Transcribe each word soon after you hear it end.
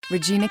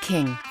Regina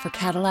King for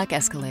Cadillac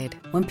Escalade.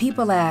 When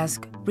people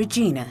ask,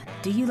 Regina,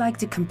 do you like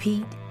to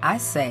compete? I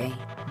say,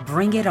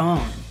 bring it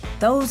on.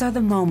 Those are the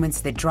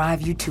moments that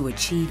drive you to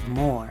achieve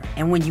more.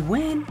 And when you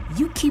win,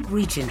 you keep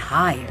reaching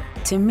higher.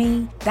 To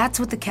me, that's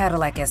what the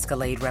Cadillac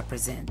Escalade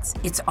represents.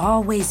 It's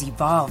always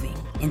evolving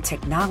in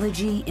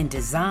technology, in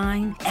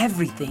design,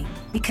 everything.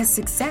 Because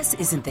success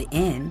isn't the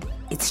end,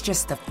 it's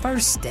just the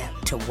first step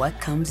to what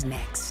comes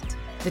next.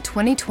 The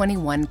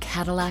 2021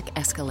 Cadillac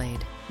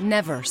Escalade.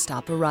 Never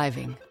stop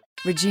arriving.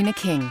 Regina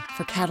King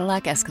for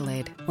Cadillac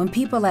Escalade. When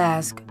people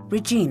ask,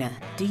 Regina,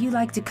 do you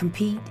like to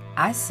compete?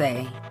 I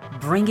say,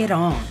 bring it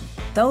on.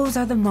 Those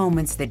are the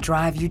moments that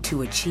drive you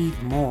to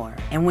achieve more.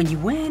 And when you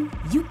win,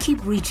 you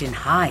keep reaching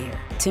higher.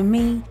 To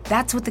me,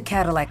 that's what the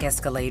Cadillac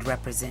Escalade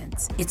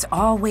represents. It's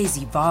always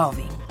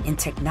evolving in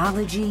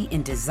technology,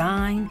 in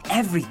design,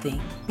 everything.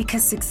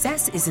 Because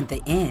success isn't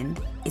the end,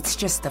 it's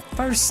just the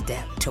first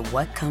step to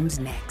what comes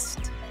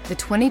next. The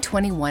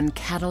 2021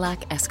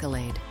 Cadillac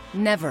Escalade.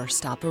 Never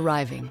stop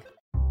arriving.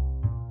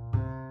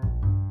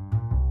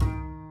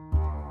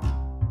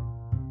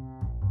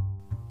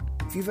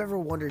 If you've ever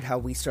wondered how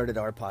we started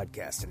our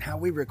podcast and how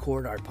we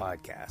record our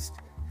podcast,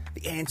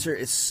 the answer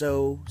is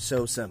so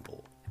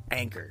simple.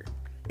 Anchor.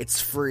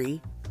 It's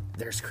free.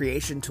 There's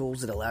creation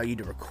tools that allow you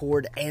to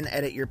record and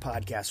edit your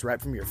podcast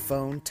right from your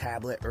phone,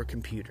 tablet, or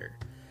computer.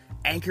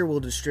 Anchor will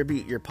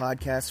distribute your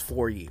podcast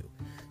for you,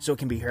 so it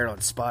can be heard on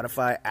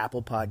Spotify,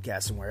 Apple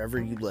Podcasts, and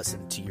wherever you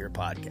listen to your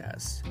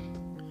podcasts.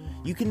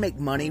 You can make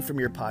money from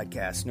your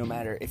podcast no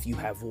matter if you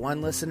have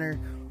 1 listener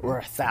or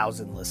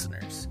 1,000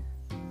 listeners.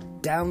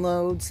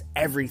 Downloads,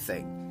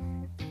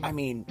 everything. I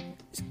mean,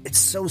 it's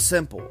so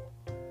simple.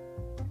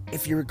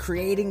 If you're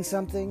creating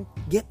something,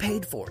 get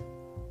paid for it.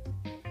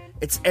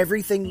 It's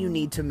everything you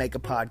need to make a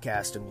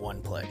podcast in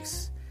one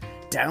place.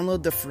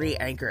 Download the free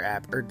Anchor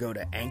app or go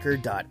to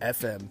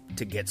anchor.fm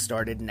to get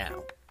started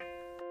now.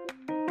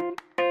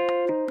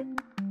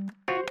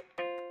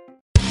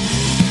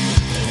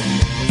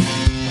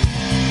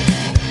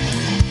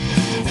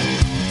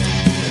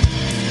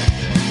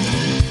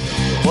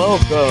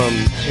 Welcome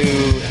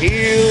to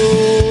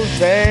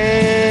Heels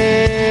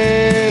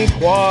and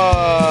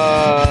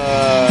Quads.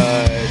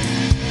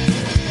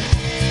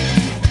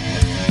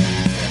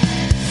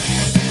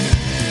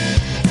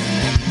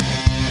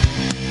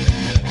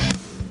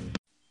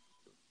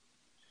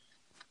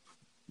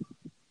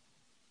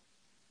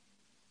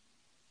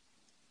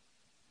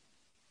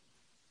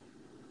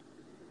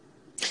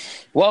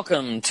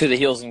 Welcome to the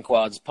Heels and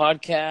Quads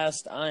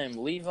podcast. I am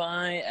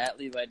Levi at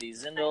Levi D.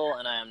 Zindel,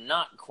 and I am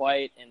not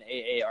quite an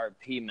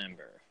AARP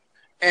member.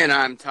 And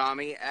I'm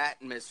Tommy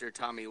at Mr.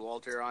 Tommy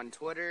Walter on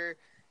Twitter,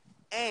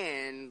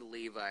 and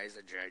Levi's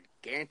a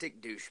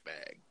gigantic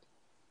douchebag.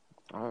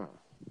 Oh,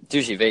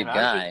 douchey vape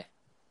guy.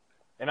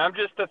 I'm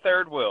just the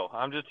third wheel.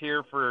 I'm just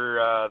here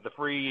for the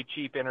free,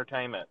 cheap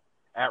entertainment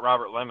at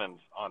Robert Lemons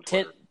on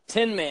Twitter.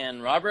 Tin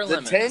Man, Robert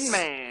Lemons. The Tin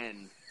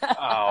Man.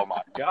 Oh,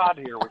 my God,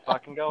 here we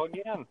fucking go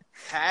again.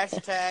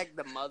 Hashtag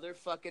the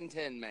motherfucking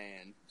Tin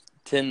Man.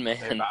 Tin Man.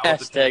 Tin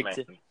Hashtag Man.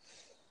 tin.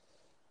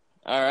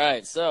 All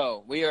right,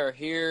 so we are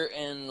here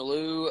in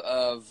lieu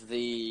of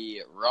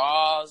the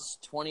Raw's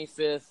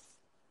 25th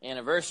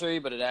anniversary,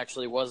 but it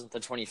actually wasn't the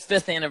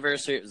 25th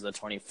anniversary. It was the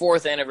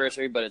 24th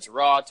anniversary, but it's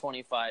Raw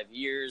 25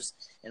 years,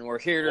 and we're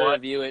here to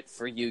review it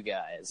for you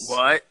guys.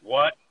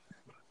 What?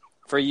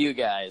 For you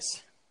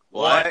guys.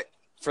 What?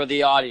 For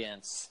the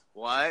audience.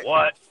 What?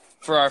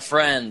 For our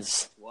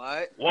friends.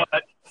 What?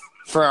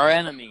 For our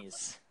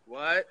enemies.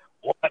 What?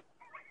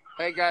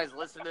 Hey, guys,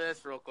 listen to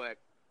this real quick.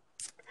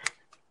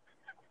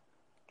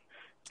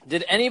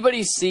 Did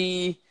anybody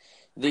see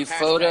the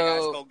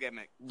photo? Hashtag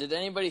gimmick. Did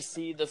anybody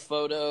see the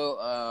photo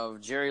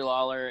of Jerry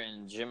Lawler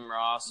and Jim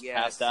Ross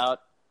passed out?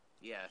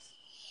 Yes.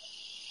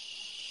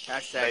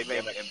 Hashtag Vape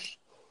gimmick.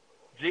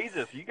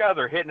 Jesus, you guys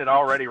are hitting it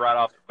already right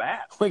off the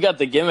bat. We got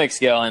the gimmicks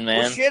going,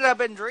 man. Well, shit, I've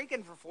been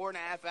drinking for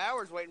 4.5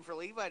 hours waiting for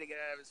Levi to get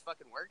out of his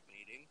fucking work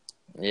meeting.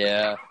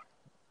 Yeah.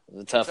 It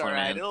was a tough It's one, all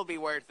right. man. It'll be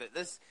worth it.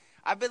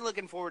 I've been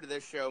looking forward to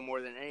this show more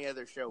than any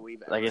other show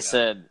we've ever Like I done.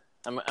 said,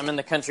 I'm in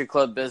the country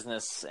club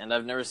business, and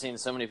I've never seen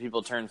so many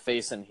people turn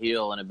face and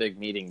heel in a big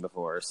meeting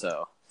before,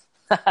 so.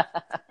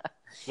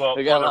 Well,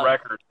 We got on a the lot.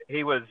 record,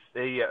 he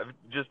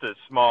just a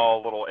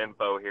small little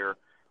info here.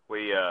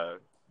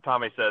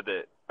 Tommy said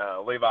that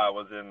Levi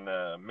was in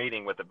the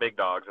meeting with the big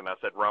dogs, and I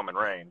said Roman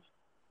Reigns.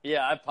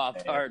 Yeah, I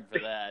popped hard for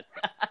that.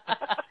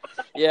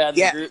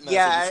 The group message.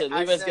 yeah, It said, I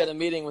Levi's said- got a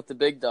meeting with the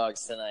big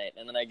dogs tonight,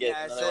 and then I get Yeah,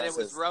 I another said one it that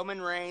was says,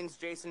 Roman Reigns,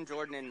 Jason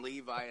Jordan, and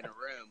Levi in a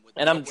room.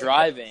 and I'm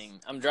driving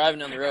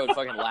down the road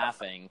fucking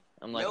laughing.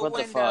 I'm like, no what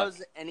the windows,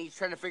 fuck? and he's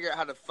trying to figure out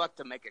how the fuck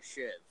to make a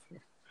shiv.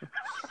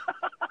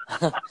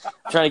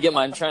 trying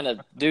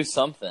to do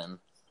something.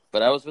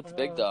 But I was with the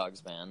big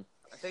dogs, man.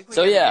 I think we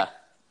So, have a yeah. good-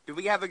 do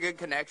we have a good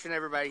connection,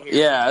 everybody here?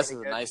 Yeah, this is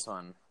Pretty a good? nice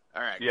one.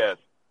 All right. Yes.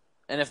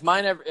 And if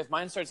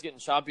mine starts getting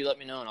choppy, let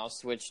me know, and I'll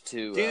switch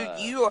to Dude,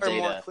 you are data.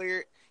 more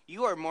clear.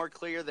 You are more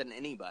clear than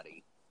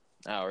anybody.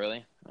 Oh,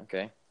 really?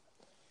 Okay.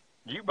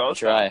 You both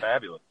Try. sound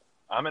fabulous.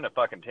 I'm in a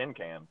fucking tin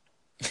can.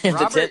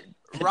 Robert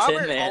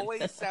Tin Man.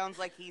 always sounds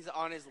like he's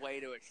on his way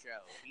to a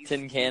show.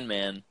 Tin Can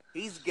Man.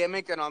 He's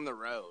gimmicking on the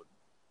road.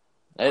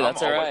 Hey,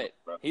 that's all always-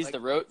 right. He's like-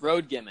 the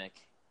road gimmick.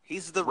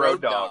 He's the Road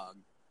road dog. dog.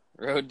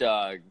 Road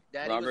dog.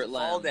 Daddy Robert was a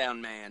fall Lem.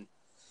 down man.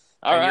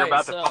 All And right, you're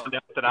about so. to find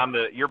out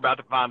that you're about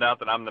to find out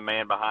that I'm the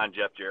man behind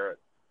Jeff Jarrett,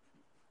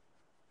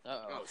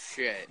 Oh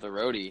shit. The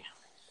roadie.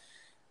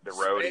 the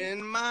roadie.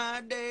 Spend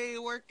my day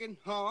working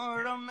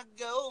hard on the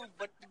go,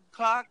 but the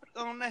clock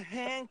on the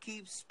hand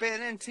keeps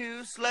spinning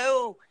too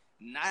slow.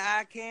 And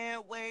I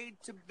can't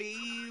wait to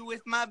be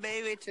with my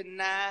baby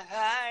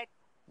tonight.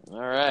 All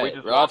right,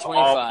 just Raw lost all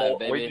 25, four-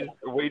 baby.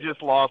 We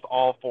just lost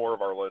all 4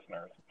 of our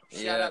listeners.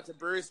 Shout Yeah. out to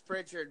Bruce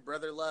Pritchard,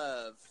 brother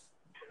love.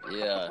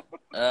 Yeah.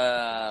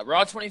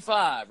 Raw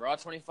 25. Raw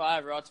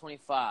 25. Raw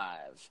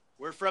 25.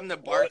 We're from the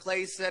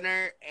Barclays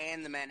Center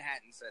and the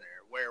Manhattan Center,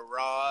 where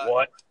Raw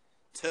What?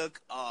 took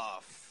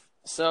off.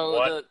 So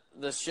What?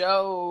 the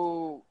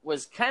show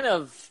was kind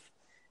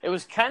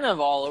of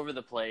all over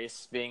the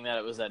place, being that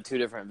it was at 2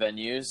 different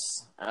venues.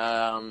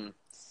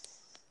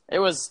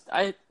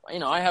 I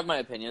have my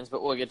opinions,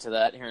 but we'll get to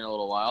that here in a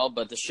little while.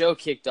 But the show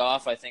kicked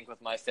off, I think,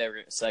 with my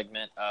favorite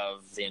segment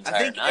of the I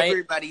entire think night.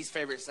 everybody's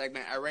favorite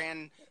segment. I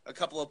ran a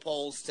couple of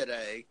polls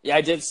today. Yeah,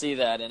 I did see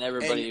that, and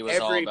everybody and was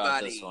all about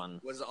everybody this one.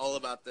 was all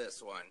about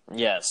this one.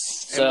 Yes.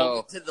 And we'll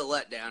So get to the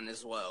letdown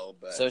as well.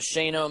 But so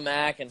Shane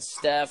O'Mac and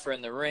Steph are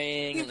in the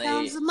ring, here and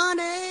comes the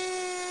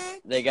money.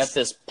 they got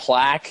this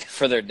plaque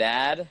for their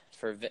dad,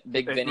 for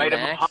Big It's Vinnie made of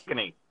Mac.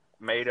 mahogany.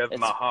 Made of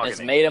mahogany.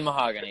 It's made of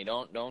mahogany.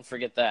 Don't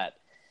forget that.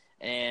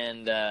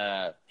 And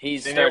he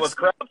And it was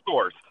starts.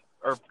 crowdsourced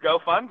or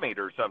GoFundMe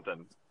or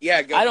something.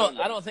 Yeah, go I fund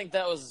it. don't think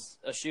that was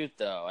a shoot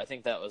though. I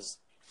think that was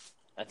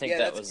Yeah, that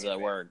that's was a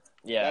kayfabe. word.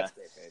 Yeah. That's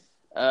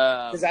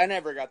because Um, I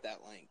never got that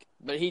link.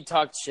 but he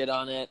talked shit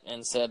on it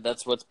and said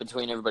that's what's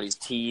between everybody's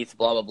teeth.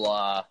 Blah blah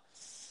blah.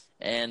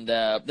 And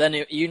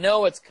then you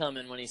know what's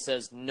coming when he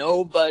says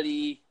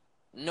nobody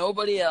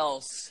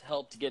else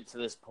helped get to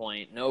this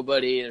point.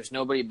 There's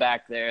nobody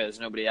back there. There's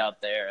nobody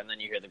out there. And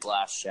then you hear the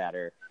glass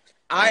shatter.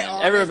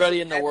 And everybody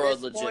in the at world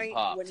this legit point,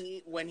 popped.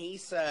 when he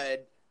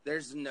said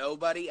there's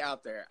nobody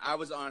out there, I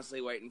was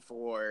honestly waiting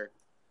for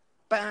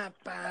ba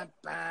ba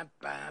ba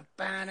ba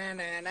ba na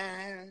na na.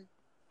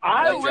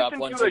 I Mic drop,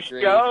 listened 1, to 2, a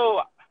 3.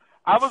 show.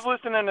 I was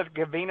listening to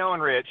Cavino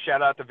and Rich.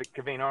 Shout out to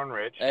Cavino and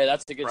Rich Hey,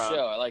 that's a good Right.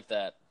 show. I like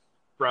that.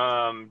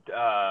 from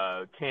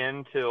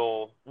 10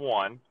 till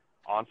 1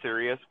 on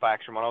Sirius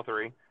Faction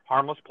 103.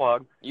 Harmless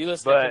plug. You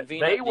listen But to Cavino,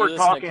 they were you listen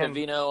talking- to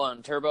Cavino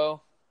on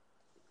Turbo?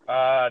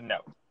 No,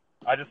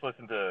 I just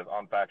listened to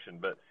on Faction,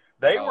 but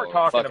they Oh, were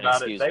talking fucking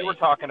about it. excuse They me. were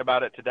talking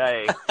about it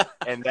today,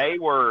 and they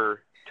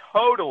were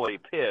totally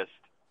pissed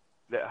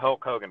that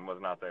Hulk Hogan was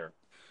not there.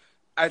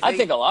 I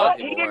think a lot But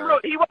of he people didn't. were.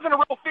 He wasn't a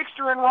real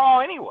fixture in Raw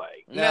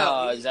anyway.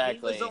 No, he-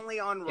 exactly. He was only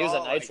on Raw. He was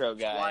a Nitro like,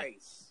 guy.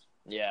 Twice.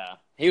 Yeah,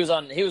 he was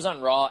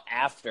on Raw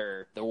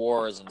after the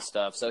wars and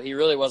stuff, so he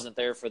really wasn't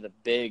there for the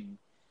big,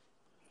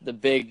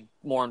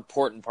 more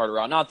important part of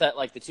Raw. Not that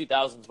like the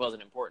 2000s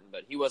wasn't important,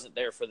 but he wasn't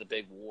there for the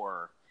big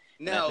war.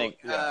 No, I think-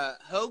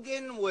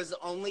 Hogan was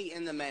only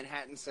in the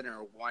Manhattan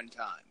Center one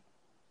time.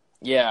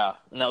 Yeah,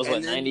 and that was And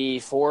what then-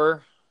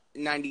 94.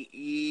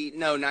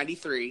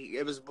 93.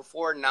 It was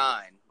before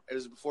 9. It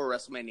was before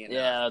WrestleMania 9.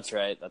 Yeah, that's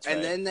right.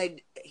 And then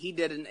he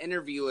did an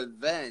interview with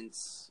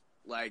Vince,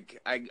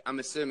 like I'm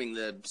assuming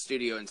the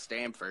studio in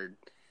Stamford,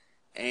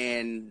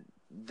 and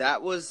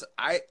that was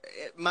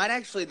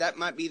because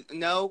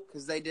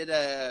they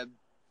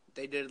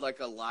did like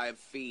a live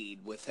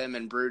feed with him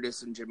and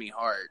Brutus and Jimmy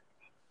Hart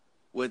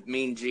with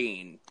Mean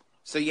Gene.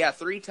 So yeah,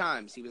 3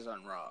 times he was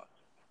on Raw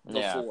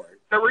Yeah. before.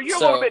 So were you a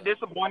So- little bit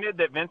disappointed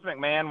that Vince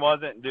McMahon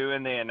wasn't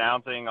doing the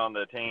announcing on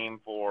the team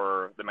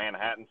for the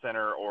Manhattan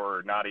Center,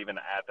 or not even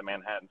at the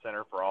Manhattan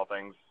Center for all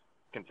things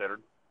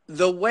considered?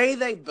 The way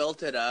they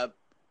built it up,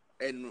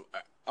 and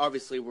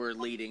obviously we're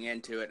leading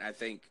into it, and I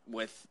think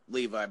with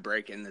Levi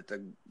breaking that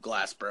the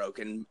glass broke,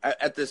 and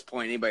at this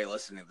point anybody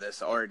listening to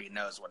this already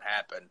knows what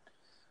happened.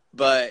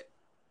 But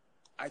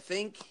I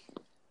think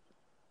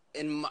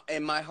in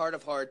my heart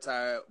of hearts,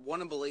 I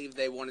want to believe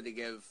they wanted to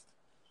give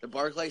the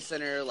Barclays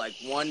Center like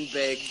one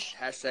big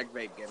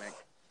 #vape gimmick.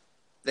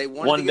 They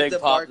wanted One to give big the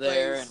pop Barclays,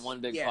 there and one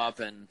big yeah, pop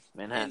in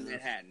Manhattan. in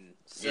Manhattan.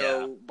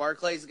 So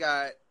Barclays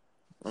got.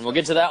 And we'll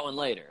get to that one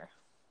later.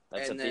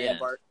 That's and at the then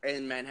end.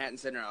 and Manhattan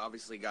Center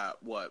obviously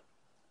got what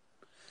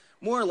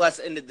more or less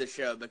ended the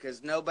show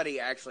because nobody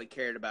actually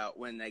cared about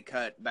when they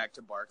cut back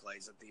to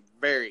Barclays at the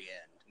very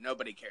end.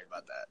 Nobody cared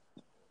about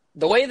that.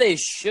 The way they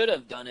should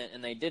have done it,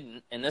 and they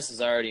didn't, and this is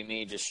already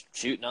me just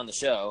shooting on the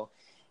show,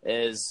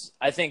 is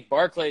I think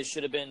Barclays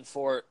should have been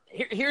for.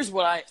 Here's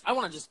what I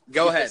want to just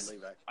Go get ahead, this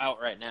Levi.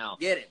 out right now.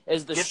 Get it.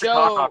 Is the Get the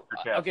cock show off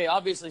your chest. okay?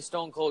 Obviously,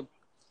 Stone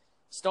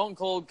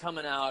Cold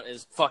coming out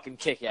is fucking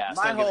kick ass.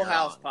 My whole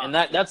house popped. and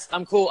that's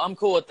I'm cool. I'm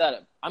cool with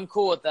that. I'm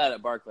cool with that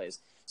at Barclays.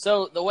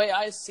 So the way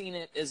I've seen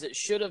it is it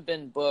should have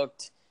been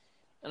booked.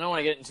 I don't want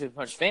to get into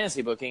much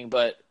fantasy booking,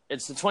 but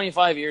it's the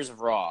 25 years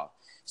of Raw.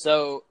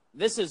 So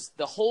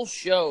the whole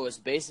show is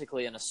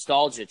basically a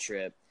nostalgia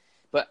trip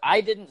but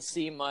I didn't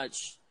see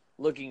much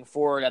looking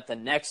forward at the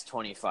next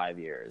 25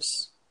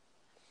 years.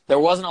 There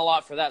wasn't a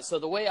lot for that. So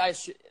the way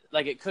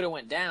it could have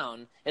went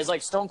down is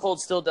like Stone Cold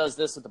still does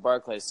this at the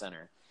Barclays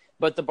Center.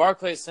 But the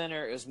Barclays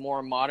Center is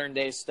more modern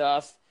day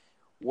stuff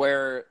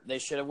where they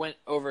should have went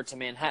over to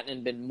Manhattan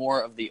and been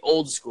more of the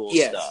old school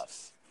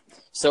stuff.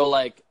 So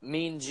like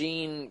Mean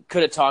Gene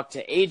could have talked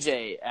to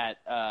AJ at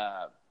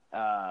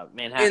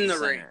Manhattan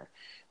Center. Ring.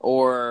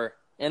 Or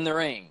in the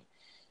ring.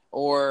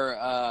 Or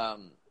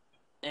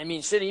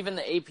even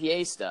the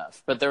APA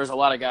stuff. But there was a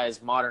lot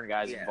of modern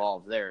guys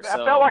involved there. I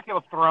So felt like it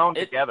was thrown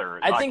together.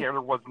 I think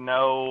there was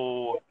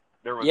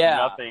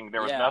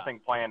nothing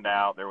planned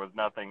out. There was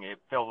nothing. It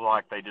feels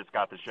like they just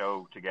got the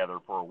show together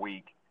for a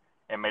week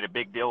and made a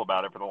big deal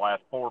about it for the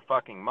last 4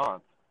 fucking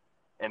months,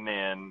 and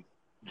then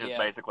just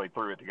basically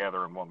threw it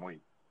together in 1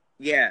 week.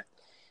 Yeah.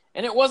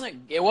 And it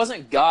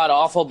wasn't god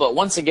awful, but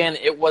once again,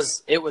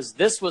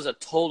 this was a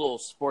total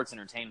sports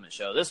entertainment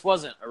show. This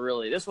wasn't a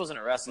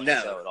wrestling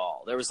show at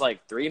all. There was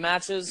like 3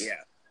 matches,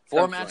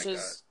 4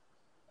 matches,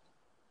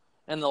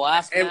 and the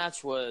last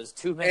match was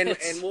 2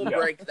 minutes. And we'll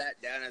break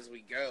that down as we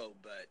go,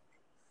 but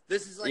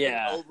this is like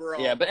an overall.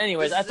 Yeah, but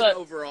anyways, I thought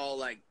overall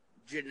like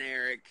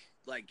generic.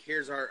 Like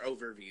here's our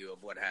overview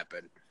of what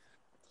happened.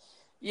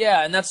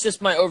 Yeah, and that's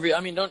just my overview. I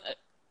mean,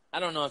 I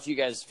don't know if you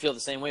guys feel the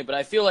same way, but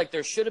I feel like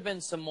there should have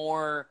been some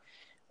more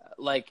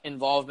like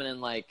involvement in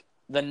like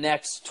the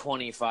next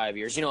 25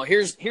 years. You know,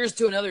 here's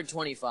to another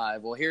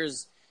 25. Well,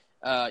 here's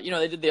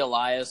they did the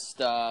Elias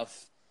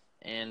stuff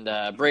and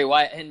Bray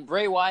Wyatt and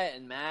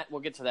Matt. We'll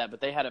get to that, but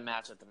they had a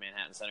match at the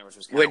Manhattan Center, which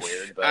was kind of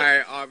weird. But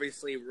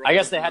I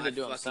guess they had to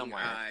do them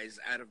somewhere. Eyes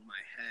out of my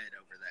head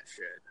over that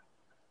shit.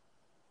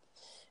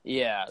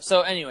 Yeah.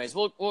 So, anyways,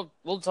 we'll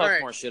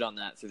talk more shit on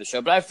that through the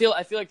show. But I feel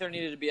like there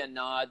needed to be a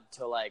nod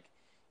to like,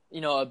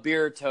 a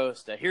beer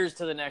toast. Here's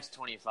to the next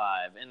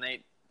 25. And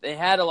they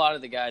had a lot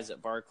of the guys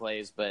at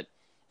Barclays, but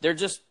they're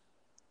just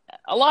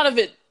a lot of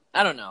it.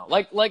 I don't know.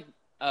 Like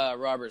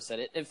Robert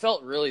said, it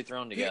felt really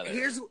thrown together.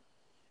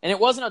 And it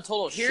wasn't a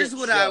total shit show. Here's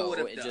what I would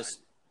have done.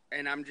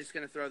 And I'm just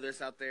gonna throw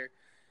this out there.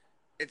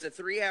 It's a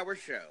 3-hour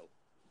show.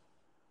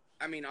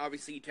 I mean,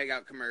 obviously you take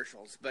out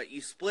commercials, but you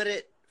split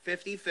it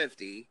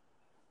 50-50.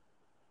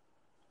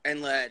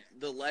 And let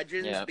the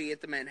legends be at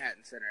the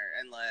Manhattan Center,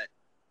 and let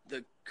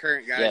the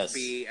current guys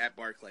be at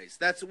Barclays.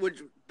 That's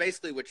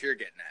basically what you're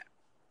getting at.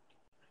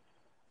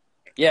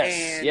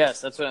 Yes,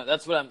 that's what I'm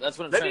trying to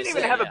say. They didn't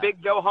even have a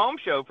big go home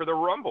show for the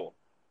Rumble.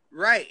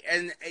 Right,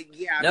 and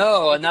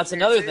and that's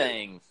another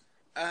thing.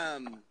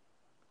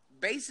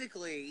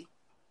 Basically,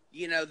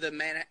 as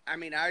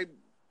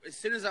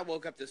soon as I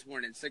woke up this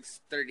morning,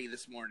 6:30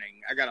 this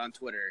morning, I got on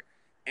Twitter.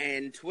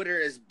 And Twitter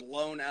is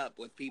blown up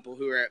with people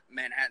who are at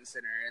Manhattan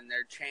Center, and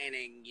they're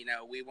chanting,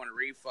 we want a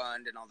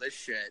refund and all this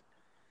shit.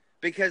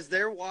 Because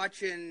they're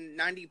watching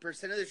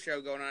 90% of the show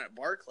going on at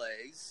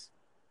Barclays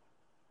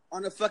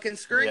on a fucking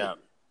screen. Yeah.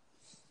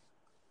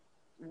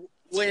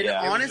 When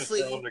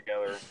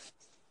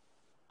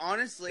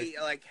honestly,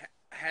 like,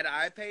 had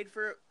I paid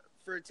for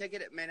a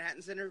ticket at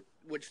Manhattan Center,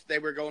 which they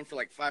were going for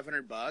like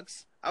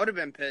 $500, I would have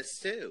been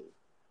pissed too.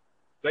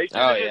 They should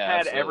have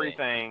had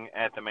everything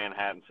at the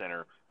Manhattan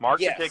Center. Mark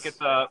the tickets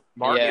up.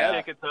 Mark the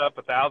tickets up,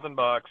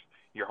 $1,000.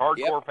 Your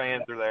hardcore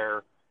fans are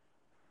there.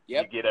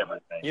 You get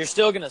everything. You're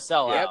still gonna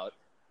sell out.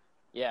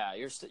 Yeah,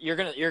 you're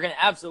gonna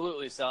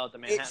absolutely sell at the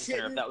Manhattan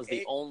Center if that was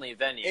the only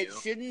venue. It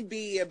shouldn't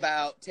be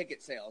about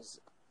ticket sales.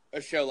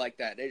 A show like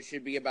that, it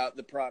should be about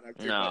the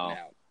product you're putting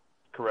out.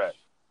 Correct.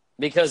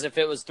 Because if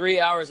it was 3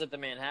 hours at the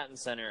Manhattan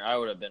Center, I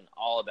would have been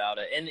all about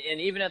it. And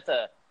even at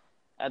the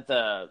I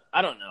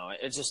don't know.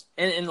 It's just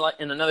in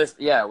another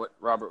what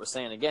Robert was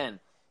saying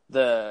again.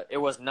 It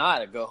was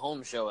not a go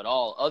home show at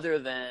all, other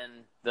than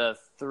the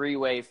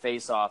 3-way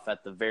face off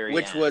at the very end,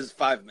 which was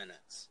 5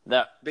 minutes.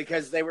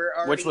 Because they were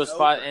already which was over.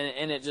 5,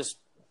 and it just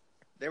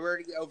they were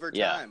already over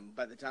time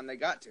by the time they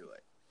got to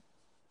it.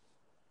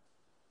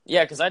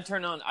 Yeah, because I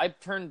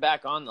turned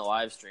back on the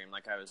live stream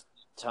like I was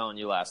telling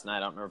you last night. I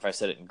don't remember if I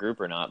said it in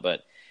group or not,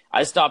 but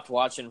I stopped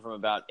watching from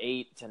about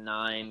 8 to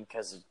 9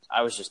 because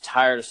I was just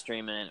tired of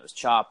streaming. It was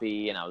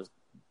choppy, and I was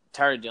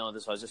tired of dealing with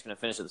this, so I was just going to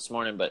finish it this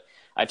morning. But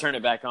I turned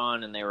it back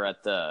on, and they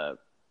went to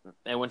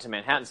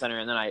Manhattan Center,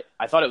 and then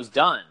I thought it was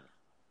done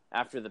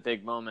after the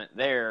big moment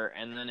there,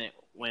 and then it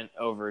went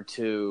over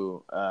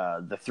to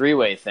the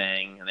 3-way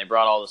thing, and they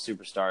brought all the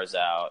superstars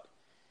out,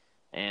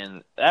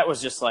 and that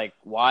was just like,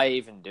 why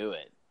even do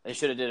it? They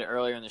should have did it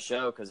earlier in the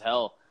show because,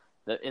 hell,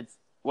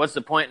 what's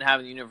the point in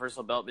having the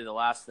Universal Belt be the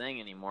last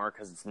thing anymore?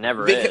 Because it's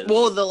never is.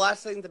 Well, the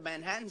last thing the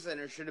Manhattan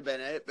Center should have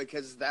been it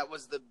because that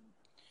was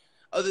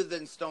other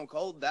than Stone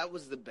Cold, that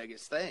was the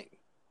biggest thing.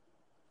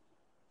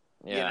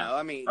 Yeah.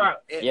 I mean,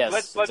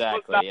 let's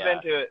dive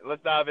into it.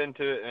 Let's dive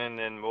into it, and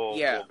then we'll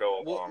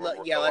go along.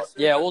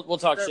 We'll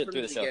talk shit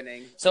through the show.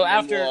 So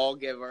after, we'll all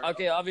give our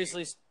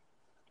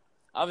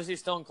obviously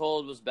Stone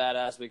Cold was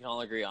badass. We can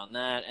all agree on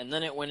that. And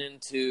then it went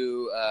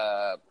into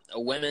a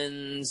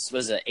women's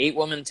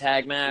 8-woman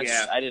tag match.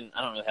 Yeah. I don't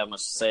really have much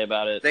to say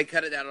about it. They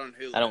cut it out on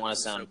Hulu. I don't want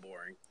to sound so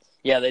boring.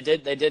 Yeah, they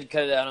did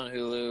cut it out on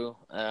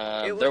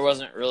Hulu. There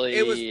wasn't really...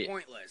 It was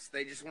pointless.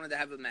 They just wanted to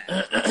have a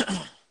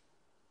match.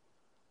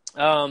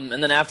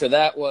 And then after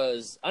that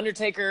was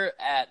Undertaker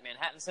at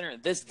Manhattan Center.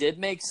 This did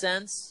make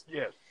sense.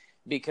 Yes.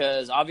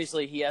 Because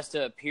obviously he has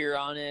to appear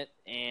on it,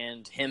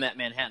 and him at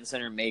Manhattan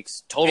Center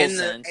makes total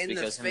sense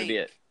because him to be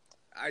it.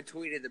 I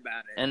tweeted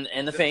about it.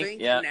 And the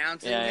Fink, yeah.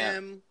 Announcing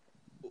him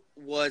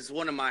was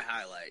one of my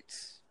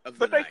highlights of the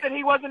But night. they said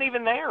he wasn't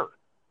even there.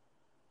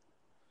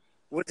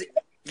 Was it?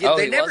 Yeah,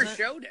 they never wasn't?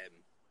 showed him.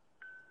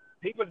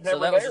 He was never So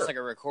that there. was just like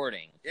a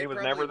recording. He was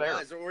never there.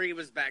 Or he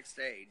was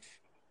backstage.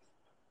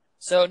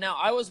 So now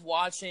I was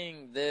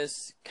watching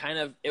this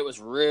it was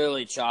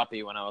really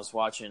choppy when I was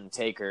watching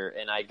Taker,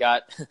 and I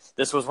got,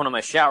 this was one of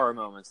my shower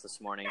moments this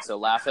morning, so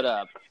laugh it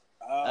up,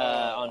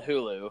 on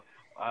Hulu.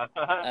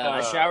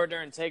 I showered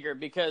during Taker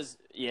because,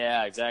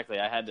 yeah, exactly.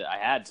 I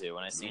had to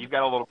when I seen. You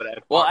got a little bit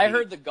of. Well, I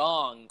heard the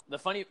gong. The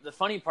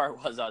funny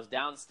part was I was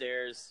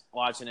downstairs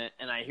watching it,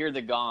 and I hear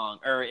the gong,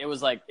 or it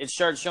was like it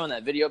started showing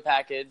that video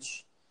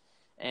package,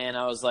 and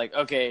I was like,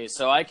 okay,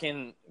 so I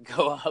can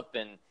go up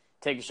and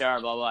take a shower,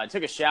 blah blah. I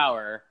took a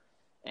shower,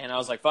 and I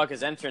was like, fuck,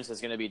 his entrance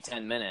is going to be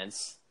 10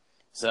 minutes.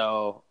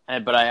 So,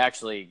 but I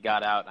actually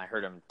got out and I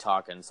heard him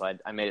talking, so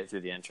I made it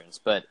through the entrance,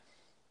 but.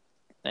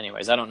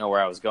 Anyways, I don't know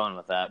where I was going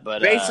with that,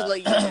 but basically,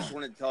 you just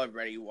wanted to tell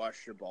everybody you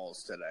washed your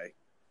balls today.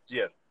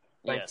 Yes,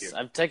 thank you.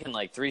 I've taken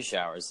like 3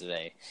 showers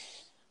today.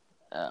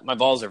 My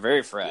balls are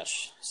very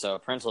fresh, so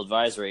parental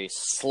advisory,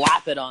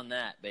 slap it on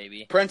that,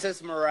 baby.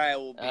 Princess Mariah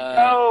will be.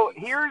 So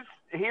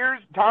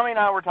here's Tommy and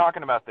I were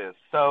talking about this.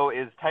 So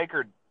is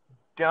Taker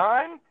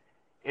done?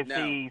 Is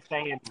he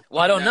saying?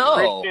 Well, I don't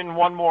know. Christian,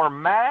 one more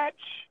match,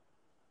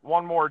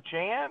 one more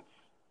chance.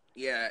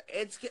 Yeah,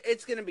 it's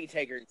going to be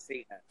Taker and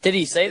Cena. Did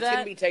he say that? It's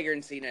going to be Taker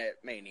and Cena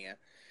at Mania.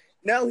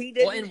 No, he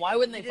didn't. Well, and why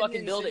wouldn't they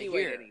fucking build it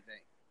here?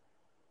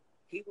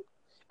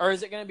 Or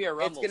is it going to be a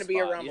Rumble It's going to be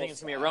a Rumble. You think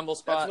it's going to be a Rumble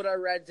spot? That's what I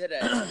read today.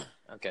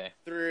 Okay.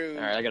 Through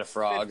all right, I got a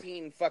frog.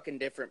 15 fucking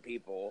different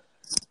people.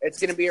 It's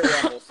going to be a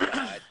Rumble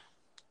spot,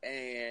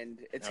 and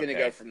it's going to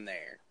go from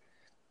there.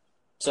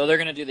 So they're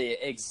going to do the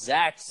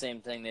exact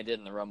same thing they did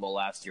in the Rumble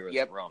last year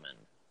with Roman,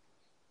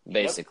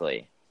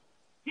 basically.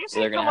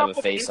 So they're going to have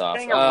a face-off.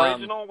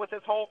 Original with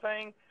this whole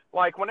thing?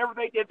 Like, whenever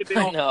they did the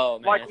build... I know,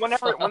 man. Like,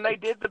 when they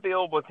did the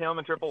build with him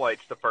and Triple H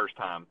the first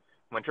time,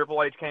 when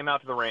Triple H came out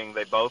to the ring,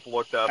 they both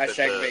looked up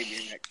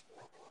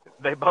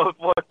They both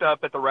looked up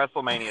at the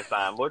WrestleMania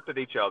sign, looked at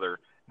each other.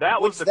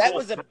 That was a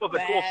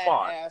cool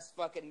spot. Ass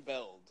fucking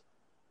build.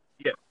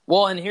 Yeah.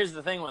 Well, and here's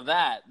the thing with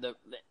that.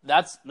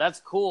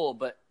 That's cool,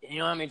 but you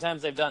know how many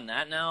times they've done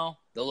that now?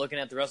 They're looking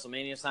at the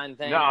WrestleMania sign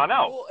thing? No, I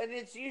know. Well, and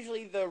it's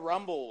usually the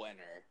Rumble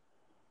winner.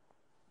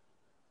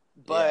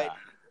 But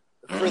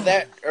for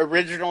that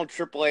original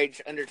Triple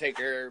H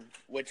Undertaker,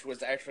 which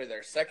was actually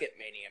their second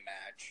Mania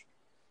match,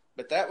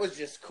 but that was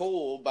just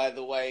cool by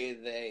the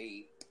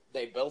way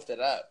they built it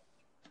up.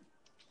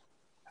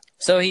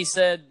 So he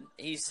said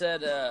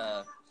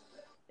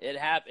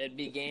it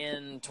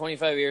began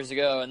 25 years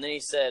ago, and then he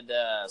said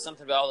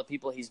something about all the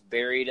people he's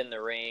buried in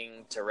the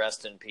ring to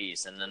rest in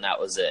peace, and then that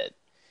was it.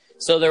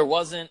 So there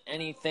wasn't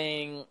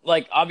anything,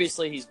 like,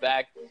 obviously he's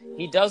back.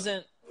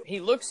 He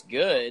looks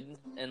good,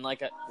 and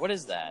what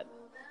is that?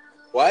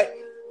 What?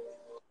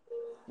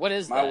 What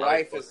is My that? My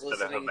wife is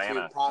listening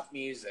to pop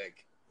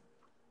music.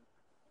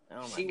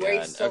 Oh my she God.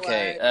 waits till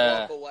okay,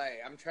 I walk away.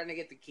 I'm trying to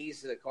get the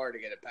keys to the car to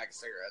get a pack of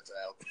cigarettes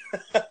out.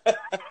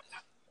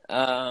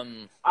 I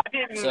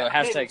didn't. So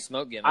hashtag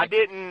smoke gimmick. I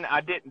didn't.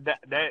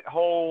 That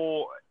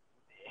whole.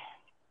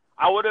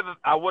 I would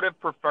have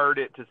preferred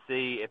it to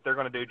see if they're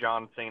going to do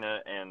John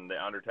Cena and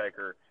the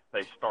Undertaker.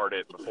 They start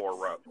it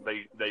before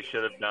they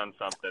should have done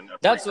something.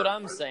 That's what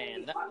I'm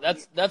saying.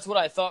 That's what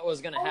I thought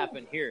was going to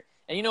happen here.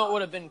 And you know what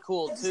would have been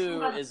cool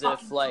too is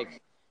if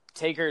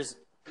Taker's.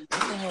 What the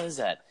hell is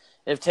that?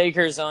 If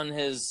Taker's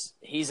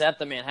he's at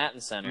the Manhattan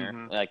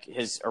Center, like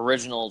his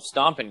original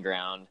stomping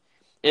ground,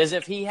 is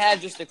if he had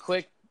just a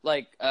quick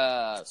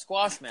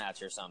squash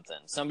match or something.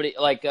 Somebody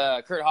like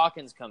Kurt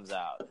Hawkins comes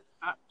out,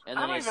 and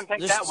then even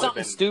think that would something have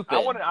been stupid.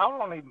 I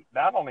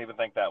don't even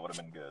think that would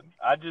have been good.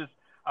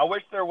 I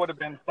wish there would have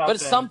been something. But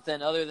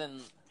something other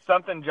than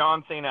something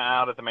John Cena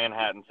out at the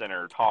Manhattan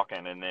Center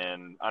talking, and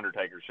then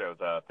Undertaker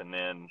shows up, and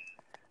then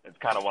it's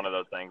kind of one of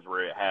those things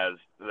where it has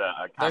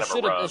They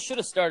should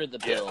have started the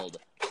build.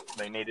 Yeah,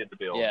 they needed the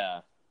build.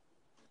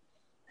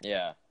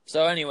 Yeah.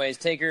 So, anyways,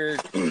 Taker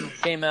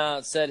came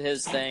out, said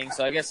his thing.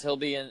 So I guess he'll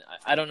be in.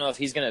 I don't know if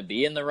he's gonna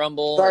be in the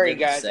Rumble. Sorry,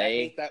 guys, I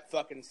hate that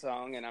fucking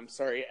song, and I'm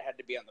sorry it had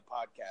to be on the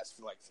podcast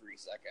for 3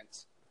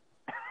 seconds.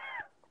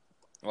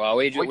 Well,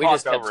 we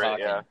just kept talking.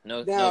 Yeah.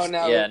 No She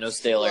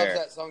stale air. loves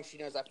that song. She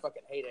knows I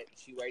fucking hate it. And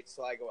she waits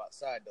till I go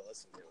outside to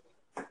listen to it.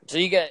 So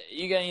you got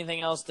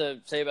anything else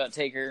to say about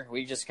Taker?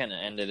 We just kind of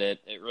ended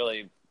it.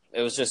 It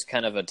was just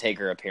kind of a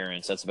Taker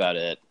appearance. That's about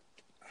it.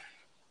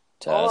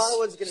 All I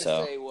was gonna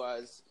say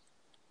was,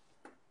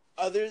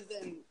 other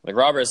than like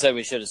Robert said,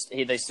 they should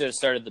have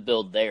started the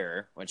build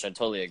there, which I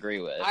totally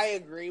agree with. I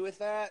agree with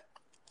that,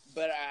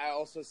 but I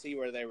also see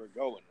where they were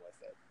going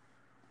with it.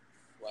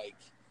 Like,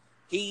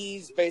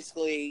 he's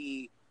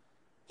basically,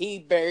 he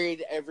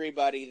buried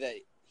everybody that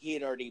he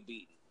had already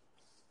beaten.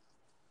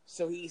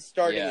 So he's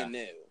starting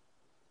anew.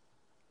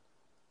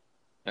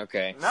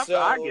 Okay. No, So,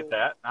 I get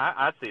that.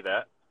 I see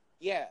that.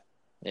 Yeah.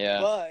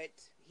 Yeah. But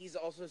he's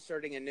also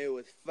starting anew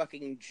with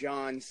fucking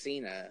John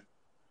Cena.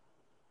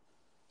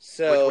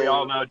 So, Which we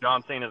all know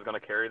John Cena is going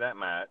to carry that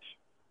match.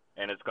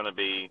 And it's going to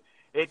be...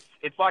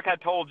 It's like I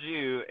told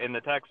you in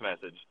the text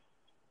message.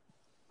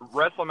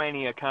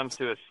 WrestleMania comes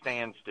to a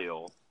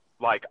standstill.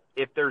 Like,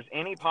 if there's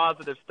any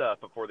positive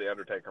stuff before the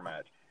Undertaker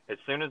match, as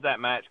soon as that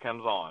match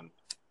comes on,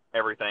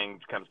 everything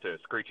comes to a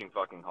screeching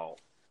fucking halt.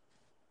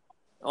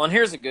 Well, and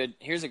here's a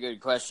good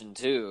question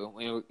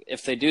too.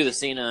 If they do the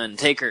Cena and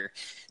Taker,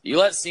 do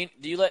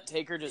you let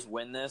Taker just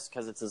win this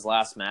because it's his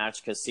last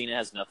match because Cena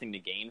has nothing to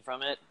gain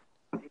from it,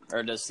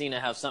 or does Cena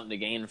have something to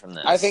gain from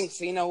this? I think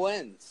Cena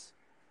wins.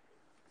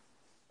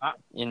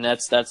 And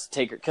that's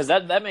Taker, because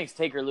that makes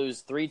Taker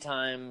lose 3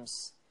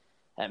 times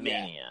at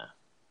Mania.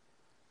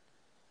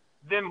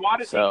 Then why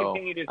does he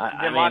continue to?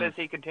 Why does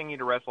he continue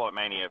to wrestle at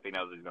Mania if he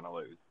knows he's going to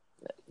lose?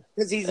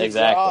 Because he's a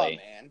draw,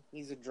 man.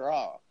 He's a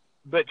draw.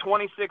 But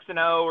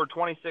 26-0 or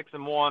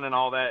 26-1 and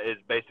all that is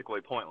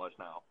basically pointless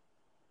now.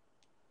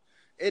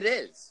 It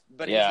is,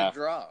 but he's a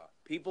draw.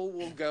 People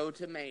will go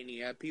to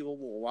Mania. People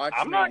will watch.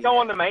 I'm not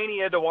going to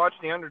Mania to watch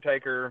the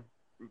Undertaker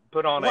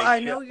put on. Well, I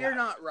know you're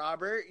not,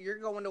 Robert. You're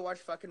going to watch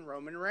fucking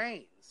Roman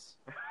Reigns,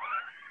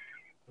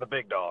 the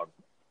big dog.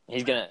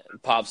 He's gonna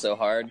pop so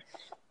hard.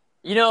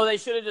 You know, they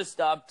should have just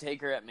stopped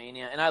Taker at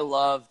Mania, and I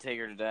love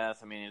Taker to death.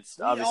 I mean, it's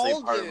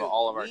obviously part of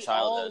all of our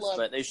childhoods,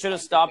 but they should have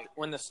stopped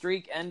when the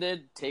streak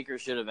ended. Taker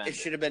should have ended. It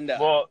should have been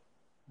done. Well,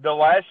 the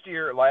last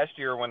year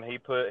when he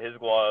put his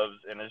gloves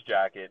in his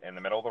jacket in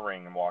the middle of the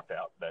ring and walked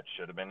out, that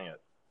should have been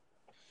it.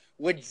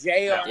 With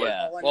JR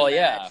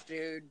match,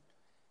 dude.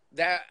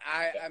 That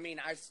I mean,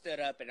 I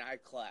stood up and I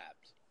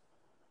clapped.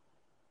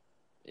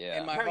 Yeah,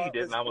 and my heart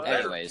was broke,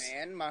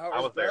 man. My heart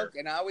was broke,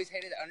 and I always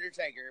hated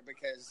Undertaker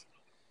because,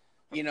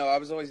 you know, I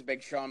was always a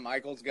big Shawn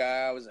Michaels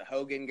guy. I was a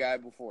Hogan guy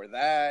before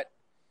that.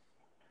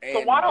 And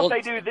so why don't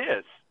they do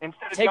this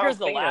instead of Taker's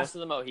John Cena? The last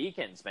of the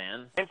Mohicans,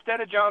 man.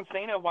 Instead of John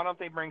Cena, why don't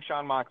they bring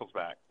Shawn Michaels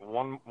back?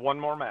 One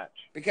more match.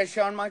 Because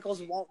Shawn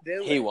Michaels won't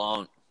do it. He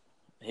won't.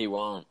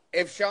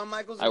 If Shawn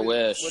Michaels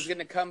was going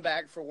to come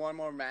back for one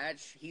more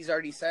match, he's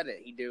already said it.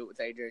 He'd do it with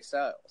AJ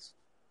Styles.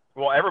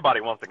 Well,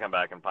 everybody wants to come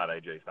back and fight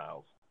AJ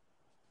Styles.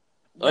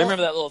 I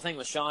remember that little thing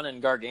with Shawn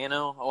and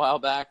Gargano a while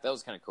back. That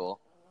was kind of cool.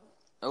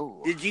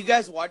 Oh, did you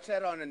guys watch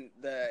that on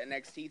the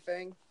NXT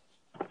thing?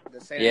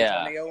 The San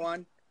Antonio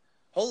one?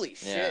 Holy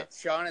shit. Yeah.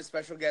 Shawn is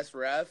special guest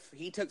ref.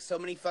 He took so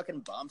many fucking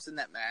bumps in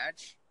that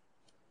match.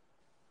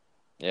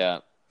 Yeah.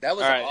 That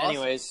was awesome.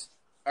 Anyways.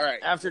 All right.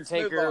 After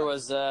Taker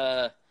was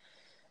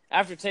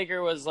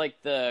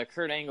like the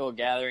Kurt Angle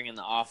gathering in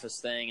the office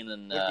thing, and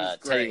then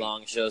Teddy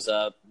Long shows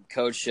up,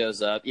 Coach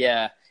shows up.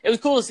 Yeah. It was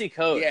cool to see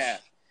Coach. Yeah.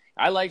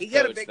 I liked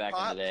Coach back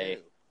in the day.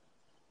 Too.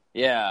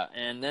 Yeah,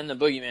 and then the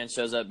Boogeyman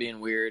shows up being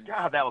weird.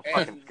 God, that was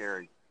fucking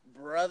scary.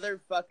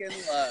 Brother fucking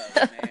love,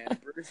 man.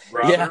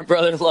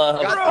 Brother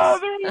love.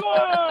 Brother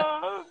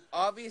love.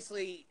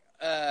 Obviously,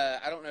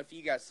 I don't know if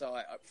you guys saw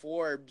it.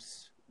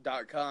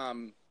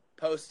 Forbes.com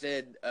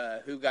posted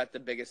who got the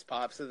biggest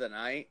pops of the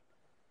night.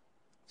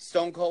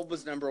 Stone Cold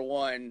was number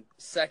 1.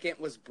 Second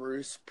was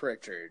Bruce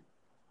Pritchard.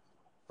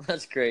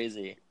 That's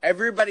crazy.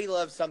 Everybody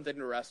loves something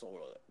to wrestle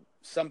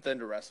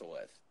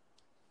with.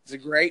 It's a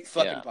great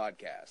fucking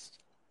podcast.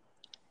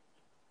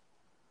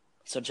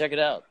 So check it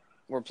out.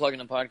 We're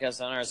plugging a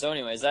podcast on ours. So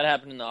anyways, that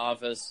happened in the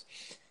office.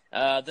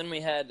 Then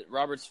we had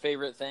Robert's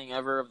favorite thing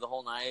ever of the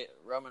whole night,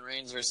 Roman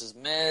Reigns versus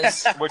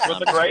Miz. Which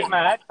was a great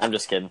match. I'm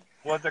just kidding.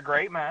 Was a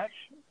great match.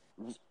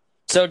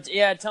 So,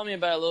 yeah, tell me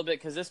about it a little bit,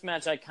 because this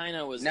match I kind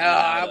of was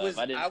I was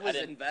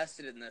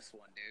invested in this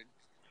one, dude.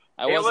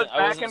 I wasn't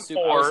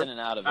in and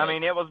out of it. I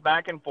mean, it was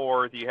back and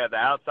forth. You had the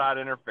outside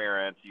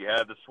interference. You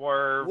had the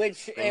swerve.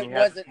 Which it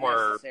wasn't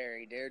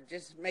necessary, dude.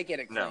 Just make it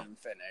a clean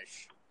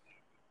finish.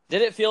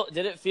 Did it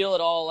feel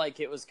at all like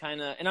it was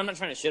kind of, and I'm not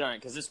trying to shit on it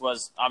because this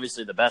was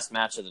obviously the best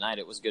match of the night.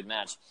 It was a good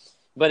match.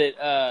 But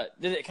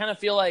did it kind of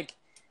feel like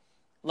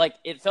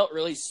it felt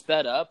really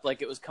sped up,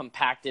 like it was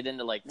compacted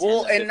into like 10 to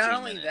 15 and not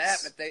only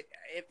minutes. that, but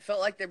it felt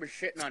like they were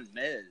shitting on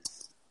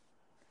Miz.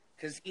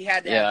 Because he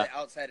had to have the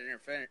outside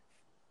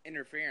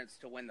interference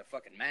to win the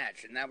fucking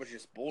match, and that was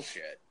just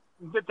bullshit.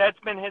 But that's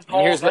been his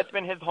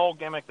whole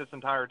gimmick this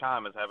entire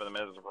time, is having the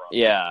Miz as a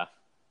problem.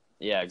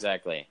 Yeah,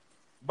 exactly.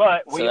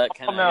 But we all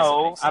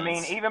know, I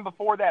mean, even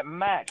before that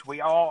match,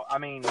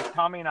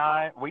 Tommy and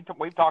I,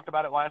 we've talked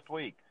about it last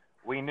week.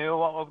 We knew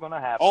what was going to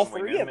happen. All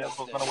three we knew of us Miz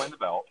was going to win the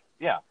belt.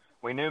 Yeah,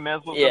 we knew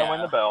Miz was going to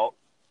win the belt.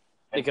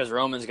 Because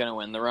Roman's going to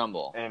win the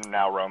Rumble. And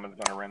now Roman's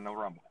going to win the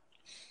Rumble.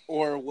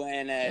 Or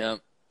win at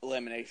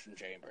Elimination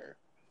Chamber.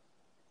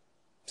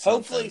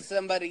 Hopefully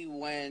somebody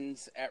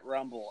wins at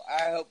Rumble.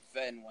 I hope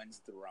Finn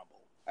wins the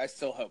Rumble. I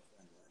still hope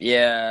Finn wins.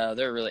 Yeah,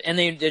 they're really... And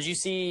did you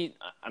see...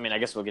 I mean, I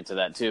guess we'll get to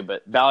that too,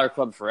 but Balor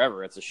Club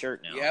Forever, it's a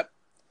shirt now. Yep.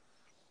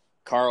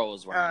 Carl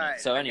was wearing it.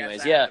 So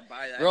anyways,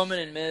 Roman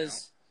and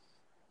Miz...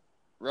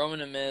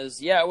 Roman and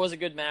Miz. Yeah, it was a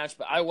good match,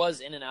 but I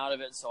was in and out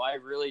of it, so I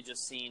really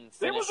just seen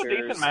finishers. It was a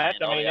decent match.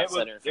 I mean, it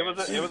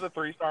was a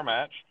 3-star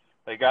match.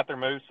 They got their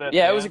moveset.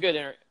 Yeah, it was a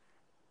good.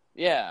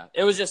 Yeah,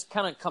 it was just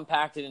kind of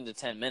compacted into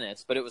 10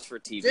 minutes, but it was for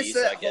TV,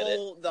 so I get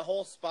it. The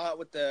whole spot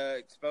with the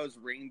exposed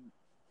ring,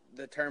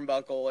 the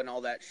turnbuckle, and all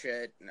that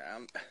shit.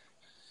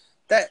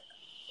 That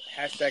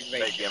hashtag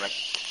fake gimmick.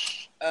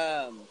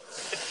 That's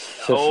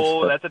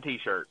a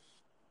T-shirt.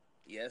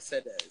 Yes,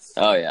 it is.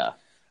 Oh yeah.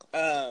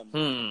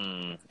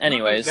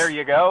 Anyways, there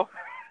you go.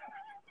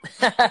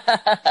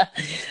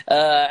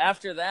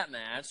 After that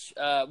match,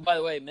 by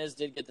the way, Miz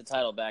did get the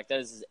title back.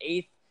 That is his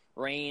 8th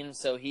reign,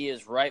 so he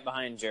is right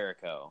behind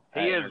Jericho.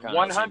 He is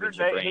 100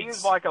 days. He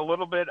is like a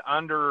little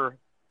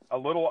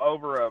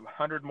over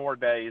 100 more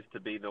days to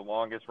be the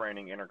longest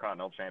reigning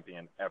Intercontinental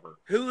Champion ever.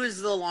 Who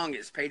is the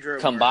longest? Pedro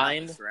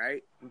combined, Morales,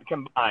 right?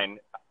 Combined.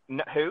 Oh,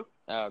 who?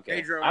 okay.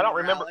 Pedro I don't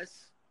Morales. remember.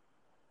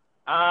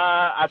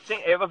 I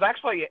think it was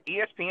actually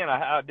ESPN.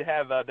 I did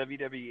have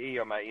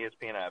WWE on my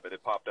ESPN app, but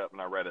it popped up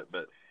and I read it.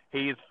 But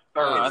he's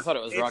third. Oh, I thought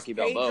it was Rocky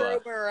Balboa.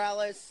 Pedro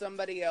Morales,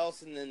 somebody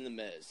else, and then The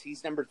Miz.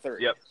 He's number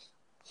 3. Yep.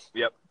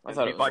 I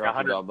thought he's it was like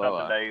Rocky 100 Balboa.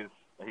 something days.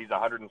 He's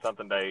 100 and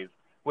something days,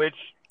 which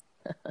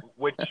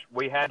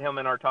we had him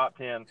in our top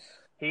 10.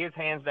 He is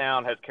hands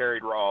down has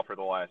carried Raw for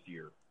the last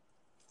year.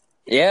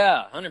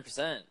 Yeah,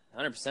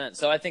 100%.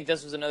 So I think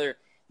this was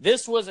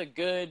a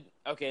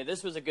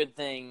good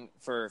thing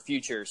for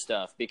future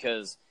stuff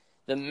because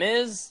The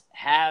Miz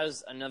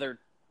has another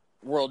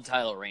world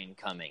title reign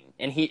coming.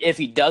 And if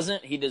he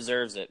doesn't, he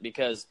deserves it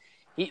because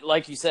he,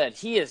 like you said,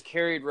 he has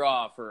carried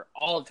Raw for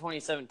all of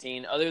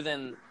 2017 other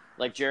than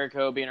like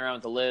Jericho being around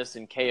with the list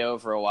and KO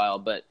for a while.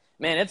 But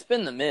man, it's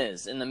been The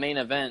Miz in the main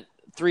event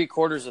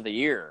 3/4 of the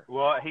year.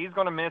 Well, he's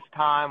going to miss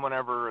time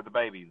whenever the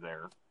baby's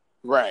there.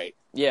 Right.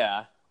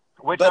 Yeah.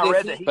 Which but I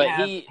read that he's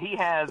going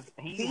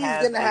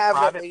to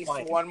have at least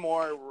one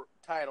more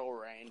title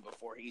reign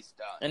before he's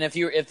done. And if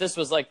this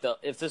was like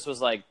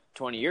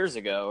 20 years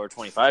ago or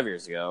 25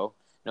 years ago,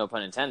 no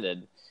pun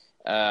intended.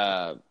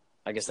 I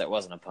guess that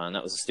wasn't a pun.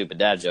 That was a stupid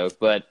dad joke.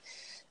 But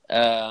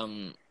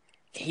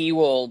he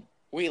will.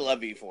 We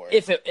love you for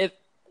it.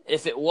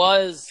 If it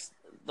was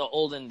the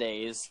olden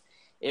days,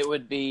 it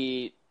would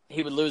be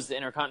he would lose the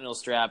Intercontinental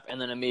strap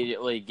and then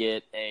immediately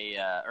get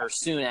or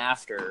soon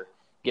after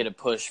get a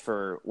push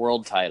for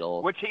world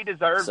title, which he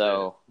deserves.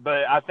 So,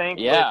 but I think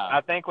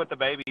with the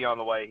baby on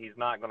the way, he's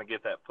not going to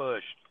get that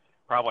push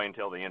probably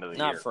until the end of the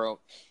year.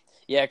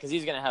 Because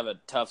he's going to have a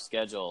tough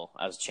schedule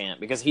as champ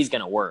because he's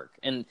going to work.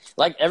 And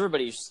like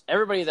everybody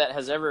that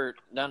has ever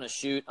done a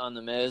shoot on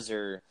The Miz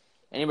or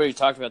anybody who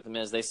talked about The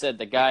Miz, they said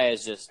the guy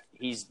is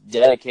he's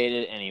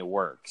dedicated and he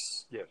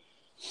works. Yes.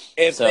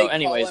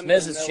 Anyways,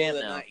 Miz is champ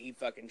now. Night, he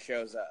fucking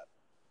shows up.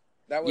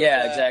 That was,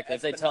 exactly. Espinoza,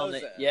 if they tell him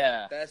that,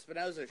 the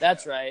Espinoza show.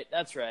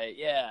 That's right.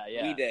 Yeah.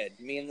 We did.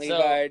 Me and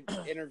Levi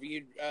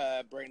interviewed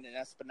Brandon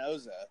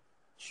Espinoza.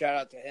 Shout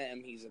out to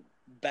him. He's a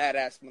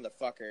badass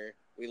motherfucker.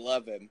 We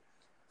love him.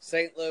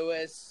 St.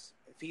 Louis,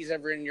 if he's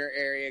ever in your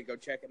area, go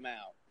check him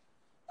out.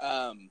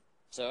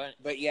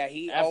 But yeah,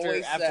 he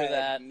always said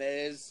that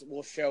Miz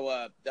will show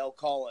up. They'll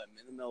call him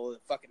in the middle of the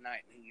fucking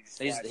night. And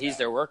he's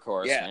their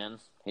workhorse, man.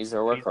 He's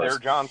their workhorse. He's their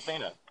John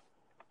Cena.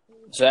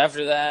 So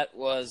after that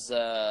was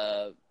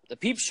the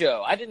Peep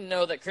Show. I didn't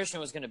know that Christian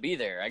was going to be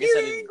there. I guess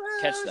I didn't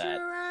catch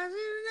that.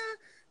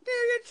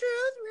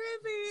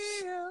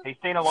 He's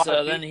seen a lot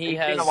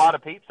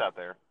of peeps out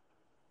there.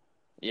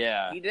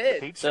 Yeah, he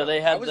did. So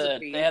they had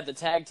the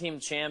tag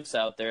team champs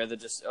out there, the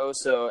just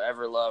so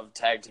ever loved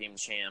tag team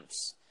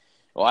champs.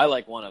 Well, I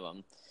like one of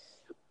them.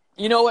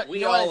 You know what?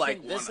 I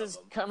think this is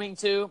coming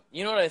to?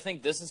 You know what I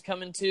think this is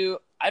coming to?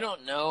 I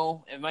don't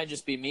know. It might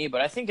just be me,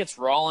 but I think it's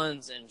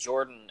Rollins and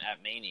Jordan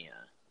at Mania.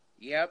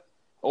 Yep.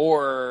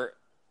 Or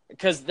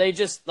because they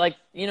just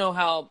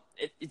how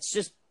it's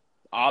just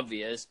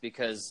obvious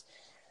because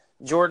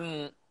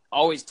Jordan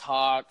always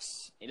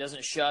talks. He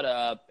doesn't shut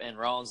up, and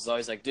Rollins is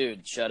always like,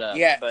 "Dude, shut up."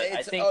 Yeah, but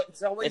I think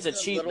it's a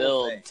cheap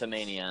build to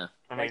Mania.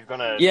 And he's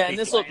gonna and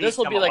this will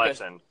be like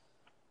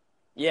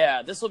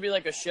this will be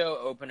like a show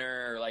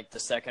opener, or like the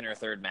second or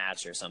third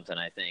match or something.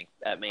 I think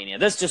at Mania.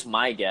 That's just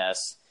my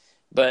guess,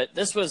 but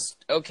this was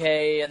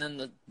okay. And then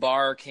the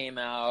bar came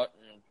out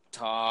and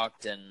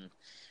talked, and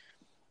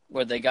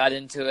they got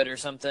into it or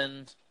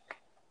something.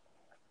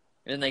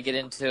 Didn't they get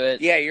into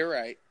it? Yeah, you're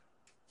right.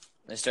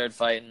 They started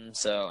fighting.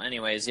 So,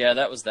 anyways,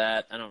 that was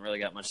that. I don't really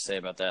got much to say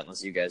about that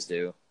unless you guys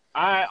do.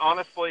 I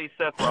honestly,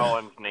 Seth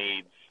Rollins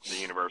needs the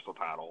Universal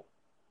title.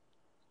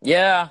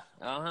 Yeah,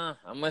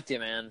 I'm with you,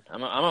 man.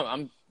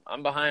 I'm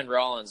behind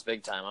Rollins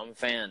big time. I'm a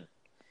fan.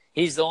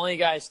 He's the only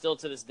guy still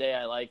to this day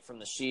I like from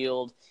the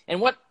Shield.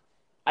 And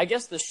I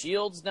guess the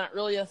Shield's not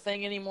really a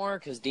thing anymore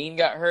because Dean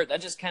got hurt.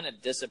 That just kind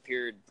of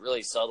disappeared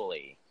really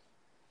subtly.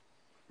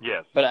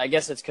 Yes. But I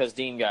guess it's because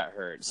Dean got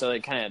hurt, so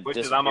it kind of disappeared. Which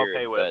is I'm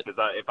okay with, because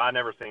if I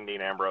never seen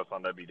Dean Ambrose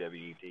on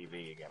WWE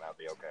TV again, I'd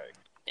be okay.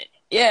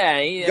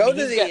 Yeah, Go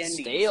to the got Indies,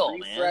 stale,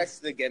 refresh man.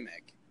 the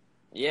gimmick.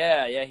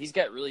 Yeah, he's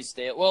got really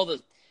stale. Well,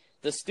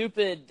 the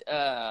stupid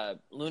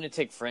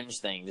lunatic fringe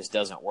thing just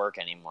doesn't work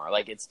anymore.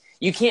 Like,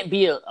 you can't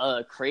be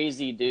a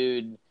crazy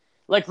dude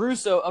like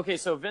Russo. Okay,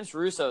 so Vince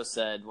Russo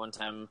said one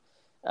time,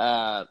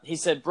 he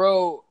said,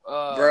 bro,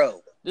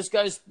 this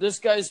guy's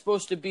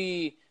supposed to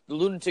be the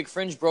lunatic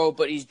fringe, bro,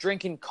 but he's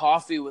drinking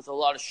coffee with a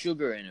lot of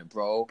sugar in it,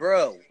 bro.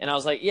 And I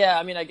was like, yeah,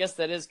 I mean, I guess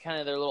that is kind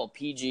of their little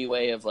PG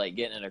way of like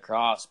getting it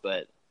across,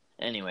 but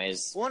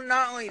anyways. Well,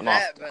 not only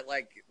that, but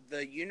like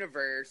the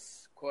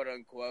universe, quote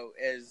unquote,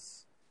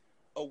 is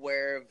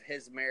aware of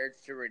his marriage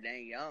to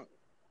Renee Young.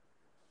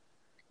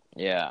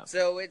 Yeah.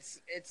 So it's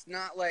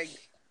not like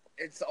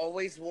it's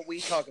always what we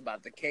talk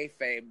about, the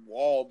kayfabe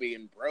wall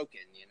being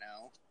broken, you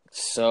know?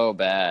 So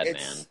bad, man.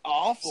 It's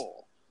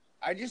awful.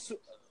 I just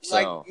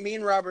like me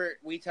and Robert,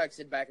 we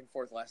texted back and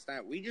forth last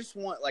night. We just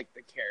want like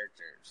the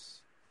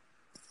characters.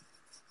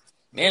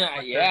 Man,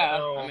 I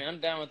mean, I'm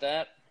down with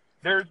that.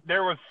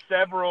 There was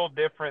several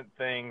different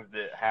things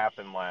that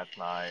happened last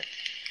night.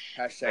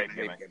 Hashtag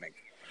gimmick.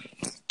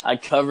 I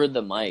covered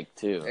the mic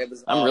too.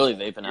 I'm really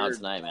vaping out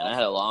tonight, man. Awful. I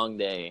had a long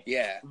day.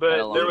 Yeah,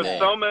 but there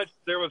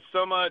was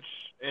so much,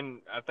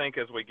 and I think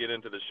as we get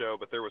into the show,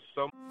 but there was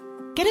so.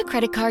 Get a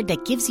credit card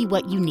that gives you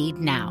what you need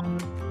now.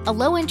 A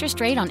low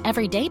interest rate on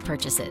everyday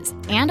purchases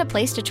and a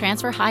place to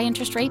transfer high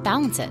interest rate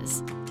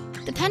balances.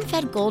 The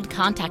PenFed Gold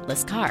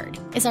Contactless Card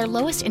is our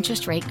lowest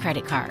interest rate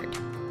credit card.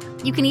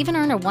 You can even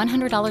earn a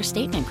 $100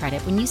 statement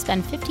credit when you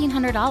spend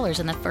 $1,500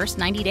 in the first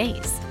 90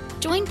 days.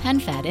 Join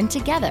PenFed and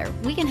together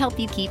we can help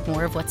you keep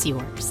more of what's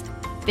yours.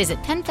 Visit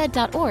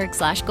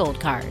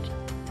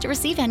PenFed.org/goldcard. To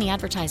receive any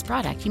advertised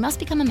product, you must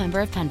become a member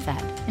of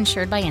PenFed,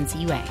 insured by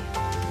NCUA.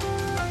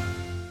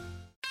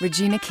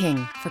 Regina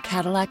King for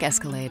Cadillac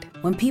Escalade.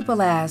 When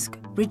people ask,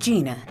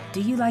 Regina,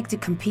 do you like to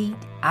compete?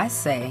 I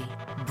say,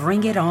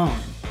 bring it on.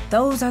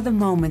 Those are the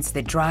moments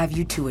that drive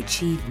you to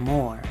achieve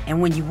more.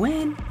 And when you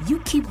win, you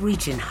keep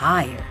reaching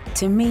higher.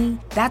 To me,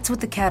 that's what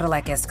the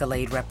Cadillac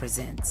Escalade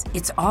represents.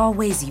 It's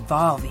always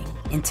evolving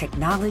in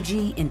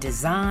technology, in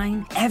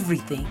design,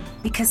 everything.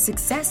 Because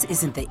success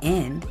isn't the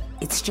end,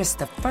 it's just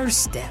the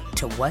first step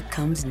to what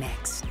comes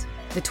next.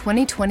 The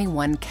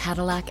 2021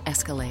 Cadillac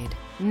Escalade.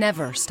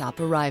 Never stop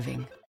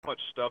arriving. Much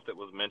stuff that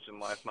was mentioned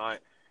last night.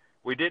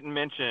 We didn't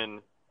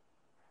mention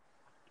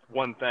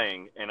one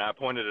thing, and I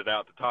pointed it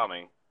out to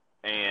Tommy.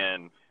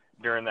 And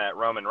during that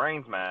Roman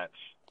Reigns match,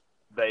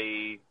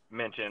 they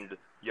mentioned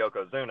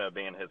Yokozuna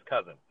being his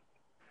cousin.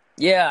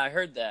 Yeah, I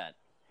heard that.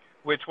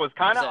 Which was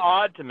kind of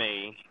odd to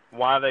me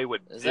why they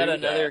would do that. Is that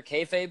another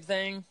kayfabe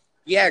thing?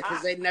 Yeah,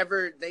 because they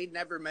never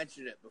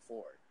mentioned it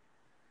before.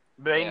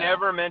 They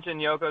never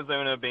mentioned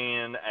Yokozuna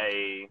being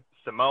a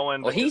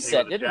Samoan. Well, he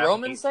said, didn't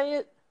Roman say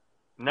it?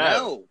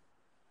 No,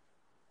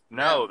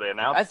 they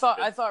announced.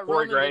 I thought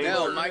Corey Roman Graves. did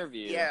an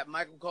interview. Yeah,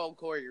 Michael Cole,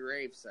 Corey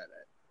Graves said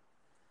it.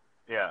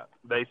 Yeah,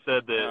 they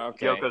said that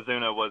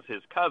Yokozuna was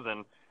his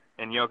cousin,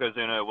 and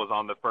Yokozuna was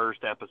on the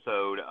first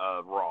episode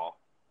of Raw.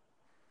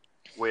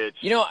 Which,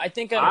 I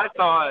think I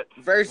thought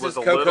versus was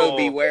Coco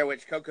Beware,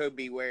 which Coco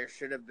Beware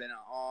should have been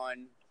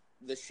on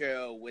the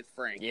show with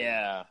Frank.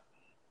 Yeah,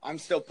 I'm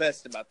still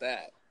pissed about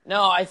that.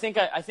 No, I think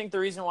the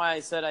reason why I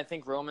said I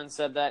think Roman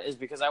said that is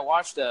because I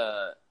watched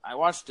a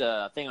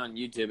thing on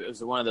YouTube. It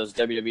was one of those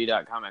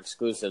WWE.com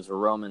exclusives where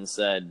Roman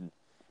said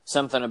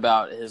something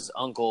about his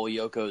uncle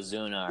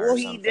Yokozuna or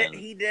something. Well,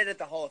 he did at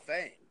the Hall of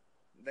Fame.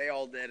 They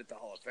all did at the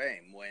Hall of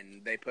Fame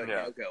when they put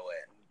Yoko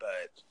in.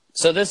 But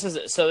so this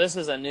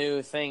is a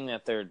new thing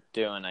that they're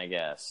doing, I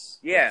guess.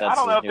 Yeah, I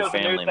don't know if it was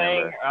a new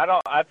thing.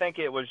 I think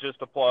it was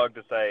just a plug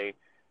to say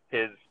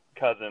his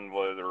cousin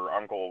or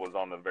uncle was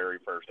on the very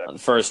first episode.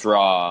 First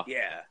Raw.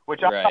 Yeah.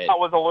 Which I thought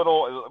was a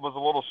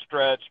little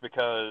stretch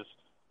because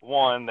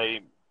one,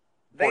 they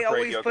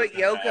always put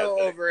Yoko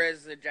over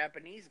as the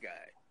Japanese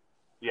guy.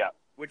 Yeah.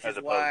 Which is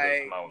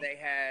why they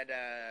had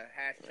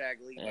hashtag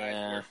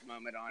Levi's worst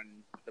moment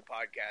on the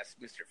podcast,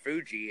 Mr.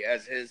 Fuji,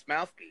 as his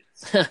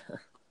mouthpiece.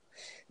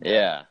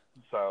 Yeah.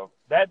 So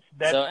that's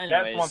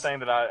one thing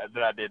that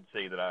I did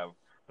see that I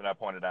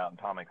pointed out, and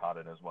Tommy caught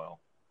it as well.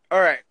 All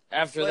right.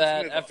 After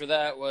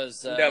that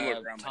was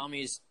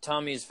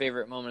Tommy's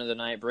favorite moment of the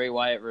night: Bray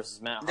Wyatt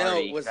versus Matt Hardy. No,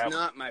 it was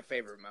not my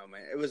favorite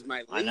moment. It was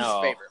my least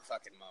favorite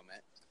fucking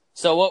moment.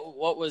 So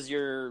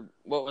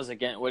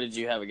what did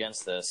you have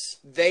against this?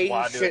 They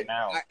do it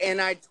now?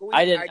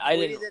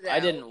 I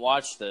didn't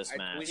watch this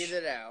match. I tweeted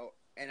it out,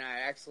 and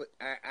I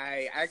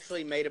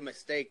actually made a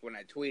mistake when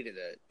I tweeted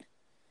it.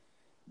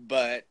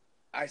 But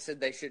I said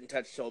they shouldn't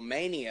touch till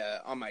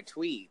Mania on my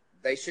tweet.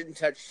 They shouldn't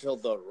touch till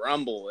the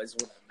Rumble is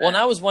what I meant. Well, and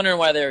I was wondering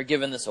why they were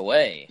giving this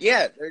away.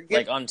 Yeah,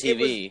 they're on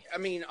TV.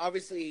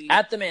 Obviously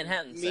at the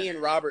Manhattan Center. Me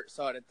and Robert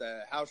saw it at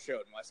the house show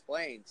in West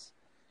Plains.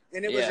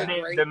 And it was a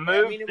great.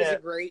 It was a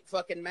great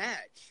fucking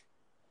match.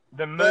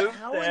 The move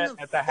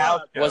at the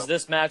house show. Was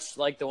this match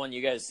like the one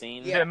you guys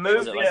seen? Yeah, the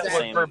move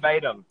was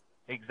verbatim,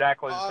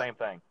 exactly the same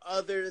thing.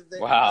 Other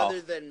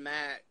than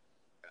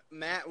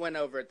Matt went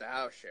over at the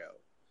house show.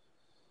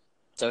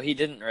 So he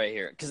didn't right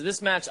here because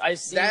this match I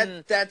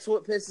seen. That's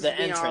what pisses the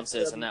me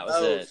entrances, off and that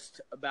was it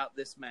about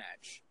this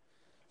match.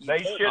 They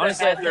should have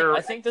Honestly,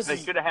 I think they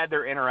should have had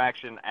their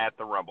interaction at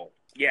the Rumble.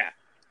 Yeah.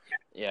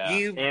 Yeah.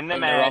 In the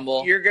match,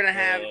 Rumble. You're going to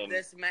have And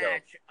this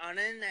match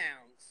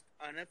unannounced,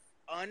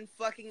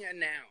 unfucking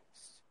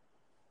announced.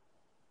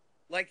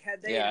 Like,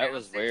 had they it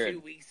was announced weird. 2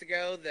 weeks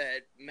ago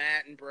that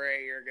Matt and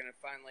Bray are going to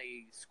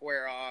finally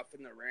square off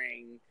in the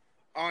ring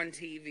on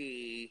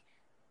TV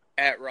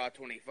at Raw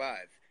 25,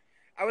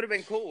 I would have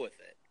been cool with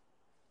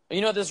it.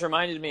 You know what this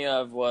reminded me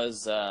of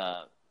was,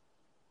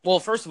 well,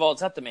 first of all,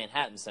 it's at the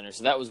Manhattan Center,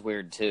 so that was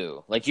weird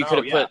too. Like, you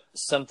could have put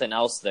something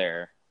else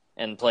there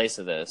in place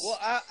of this. Well,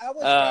 I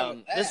was fine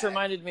with that this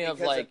reminded me of,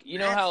 because like, you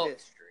know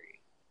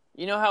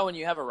how when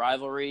you have a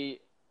rivalry,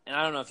 and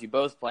I don't know if you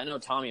both play. I know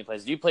Tommy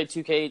plays. Do you play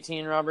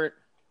 2K18, Robert?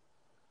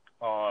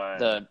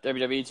 The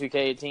WWE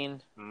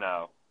 2K18?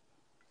 No.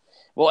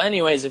 Well,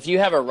 anyways, if you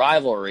have a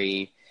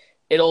rivalry,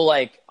 it'll,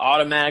 like,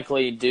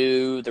 automatically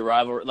do the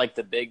rivalry, like,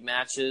 the big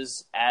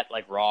matches at,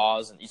 like,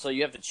 Raws, and so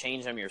you have to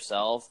change them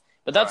yourself.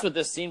 But that's what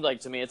this seemed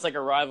like to me. It's like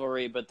a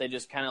rivalry, but they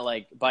just kind of,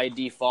 like, by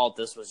default,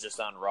 this was just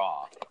on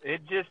Raw.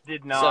 It just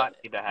did not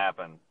need to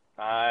happen.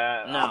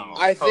 No.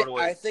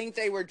 I think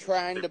they were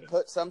trying to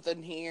put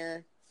something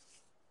here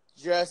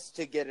just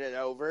to get it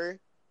over,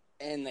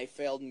 and they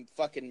failed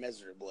fucking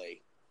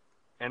miserably.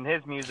 And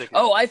his music.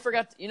 Oh, I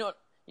forgot. You know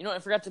what I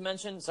forgot to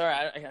mention? Sorry,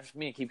 I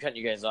mean to keep cutting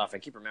you guys off. I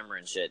keep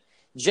remembering shit.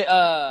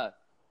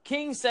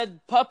 King said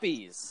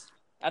puppies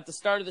at the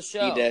start of the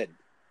show. He did.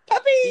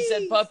 Puppies! He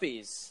said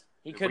puppies.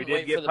 He couldn't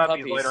wait for the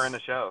puppies. Later in the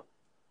show.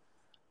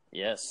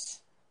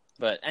 Yes.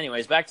 But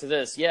anyways, back to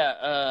this.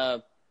 Yeah,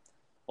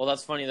 well,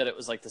 that's funny that it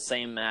was like the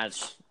same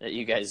match that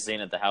you guys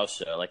seen at the house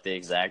show, like the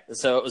exact.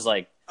 So it was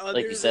like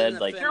you said,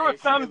 like there was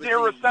some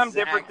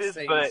differences,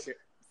 but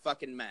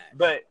fucking match.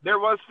 But there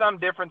was some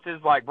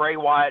differences, like Bray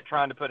Wyatt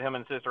trying to put him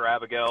and Sister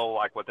Abigail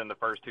like within the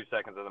first 2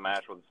 seconds of the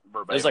match was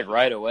verbatim. It was like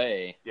right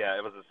away. Yeah,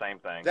 it was the same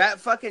thing. That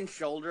fucking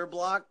shoulder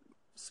block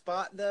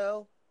spot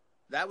though,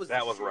 that was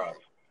rough.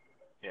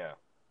 Yeah.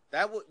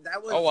 That was.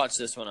 I'll watch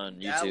this one on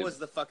YouTube. That was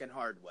the fucking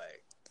hard way.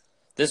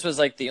 This was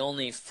like the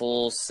only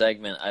full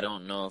segment I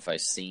don't know if I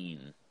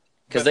seen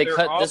because they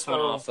cut this one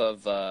off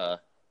of Hulu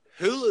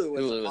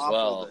was Hulu as awful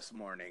well this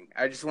morning.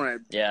 I just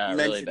want to mention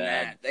really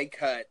bad. that they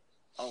cut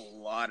a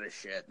lot of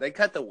shit. They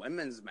cut the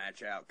women's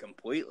match out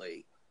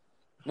completely.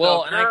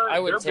 Well, and I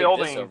would take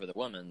this over the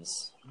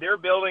women's. They're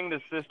building the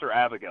Sister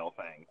Abigail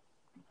thing,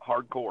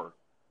 hardcore.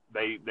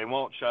 They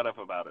won't shut up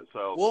about it.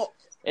 So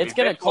it's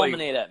going to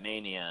culminate at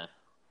Mania.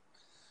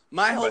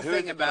 My whole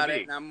thing about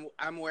it, and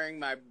I'm wearing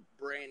my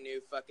brand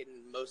new fucking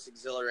most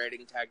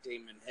exhilarating tag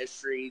team in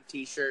history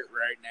T-shirt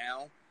right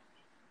now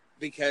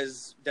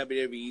because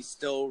WWE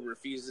still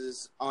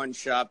refuses on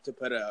shop to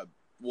put a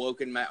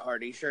Woken Matt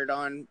Hardy shirt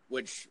on,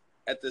 which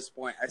at this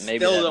point I Maybe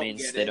still that don't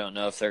means get they it. don't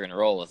know if they're going to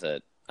roll with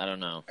it. I don't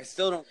know. I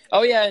still don't.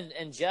 Oh yeah,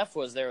 and Jeff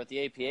was there with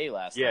the APA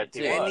last night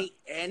too.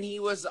 And he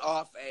was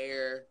off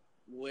air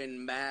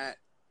when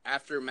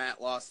after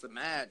Matt lost the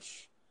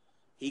match,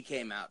 he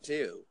came out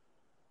too.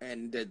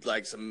 And did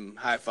like some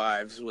high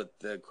fives with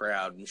the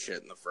crowd and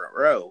shit in the front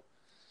row.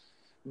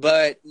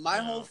 But my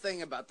whole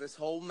thing about this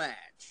whole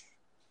match,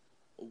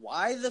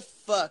 why the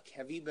fuck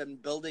have you been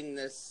building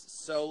this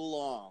so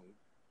long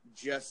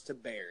just to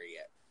bury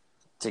it?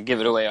 To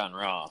give it away on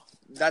Raw.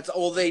 That's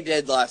all they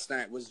did last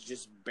night was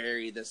just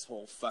bury this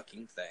whole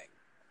fucking thing.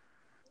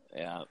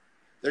 Yeah.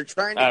 They're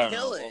trying to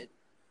kill it.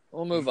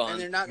 We'll move on. And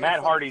they're not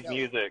Matt Hardy's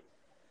music.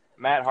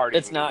 Matt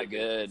Hardy's It's not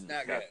good. It's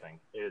not good.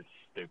 It's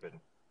stupid.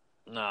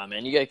 Nah,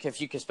 man,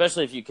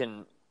 especially if you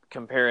can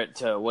compare it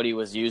to what he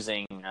was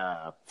using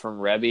from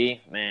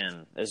Rebby,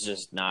 man, it's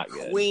just not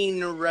good.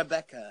 Queen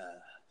Rebecca.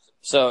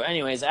 So,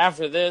 anyways,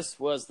 after this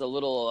was the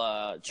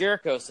little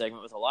Jericho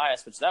segment with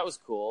Elias, which that was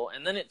cool,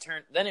 and then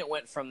it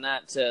went from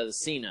that to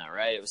Cena,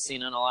 right? It was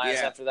Cena and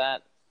Elias after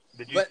that.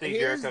 Did you see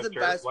Jericho's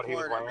shirt? What he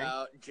was wearing?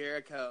 About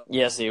Jericho.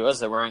 Yes, he was.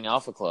 They're wearing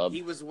Alpha Club.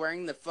 He was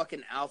wearing the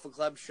fucking Alpha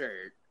Club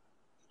shirt.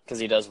 Because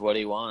he does what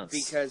he wants.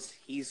 Because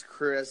he's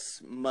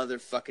Chris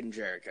motherfucking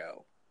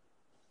Jericho.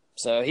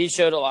 So he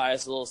showed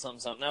Elias a little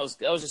something. That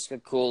was just a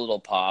cool little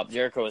pop.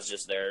 Jericho was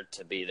just there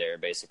to be there,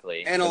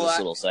 basically, for this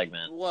little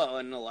segment. Well,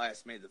 and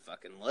Elias made the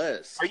fucking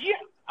list. Are you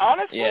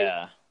honestly?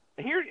 Yeah.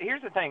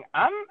 Here's the thing.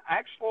 I'm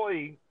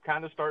actually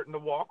kind of starting to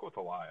walk with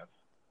Elias.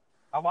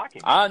 I like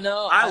him.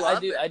 No,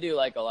 I do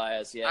like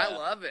Elias. Yeah, I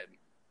love him.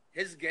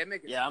 His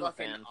gimmick is I'm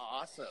fucking a fan.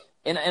 awesome.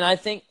 And I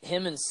think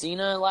him and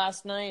Cena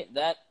last night,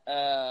 that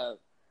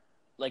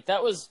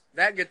was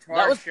that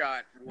guitar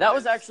shot. That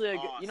was actually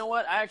awesome. You know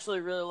what? I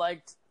actually really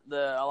liked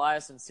the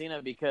Elias and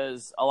Cena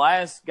because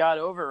Elias got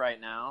over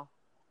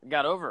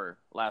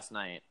last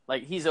night.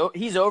 Like he's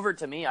over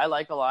to me. I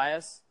like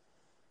Elias.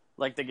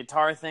 Like the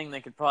guitar thing,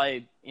 they could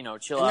probably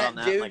chill out on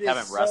that, and like have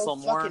him wrestle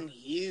more. Fucking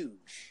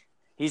huge.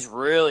 He's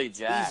really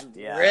jacked.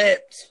 He's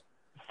ripped.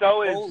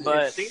 So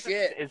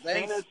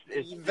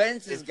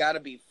Vince has got to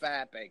be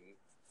fapping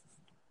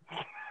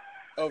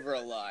over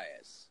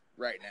Elias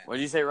right now. What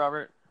did you say,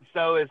 Robert?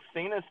 So is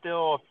Cena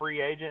still a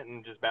free agent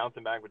and just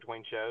bouncing back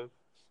between shows?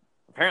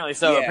 Apparently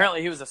so. Yeah.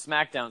 Apparently he was a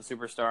SmackDown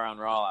superstar on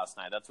Raw last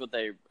night. That's what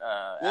they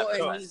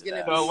and he's going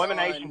to be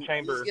Elimination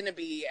Chamber. He's going to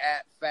be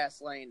at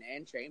Fastlane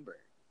and Chamber.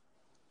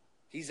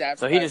 He's at.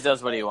 So he just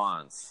does what he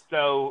wants.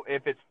 So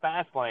if it's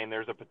Fastlane,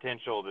 there's a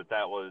potential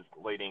that was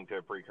leading to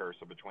a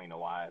precursor between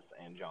Elias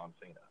and John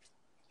Cena.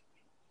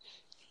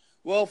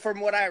 Well, from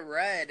what I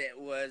read, it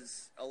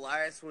was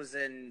Elias was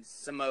in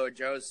Samoa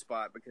Joe's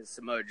spot because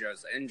Samoa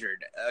Joe's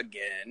injured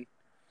again,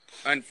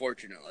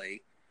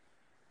 unfortunately.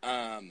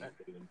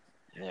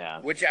 Yeah.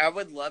 Which I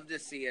would love to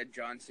see a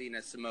John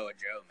Cena Samoa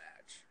Joe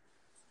match.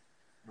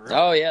 Really?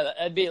 Oh yeah,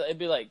 it'd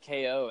be like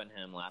KO and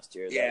him last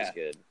year. That was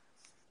good.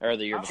 Or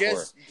the year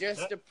before.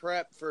 Just to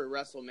prep for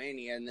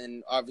WrestleMania, and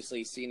then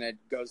obviously Cena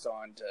goes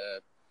on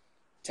to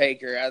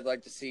Taker. I'd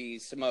like to see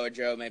Samoa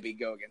Joe maybe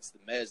go against The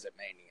Miz at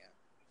Mania.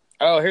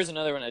 Oh, here's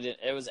another one I didn't.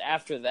 It was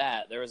after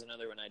that. There was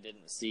another one I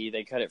didn't see.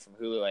 They cut it from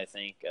Hulu, I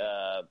think.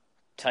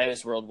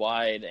 Titus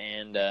Worldwide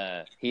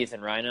and Heath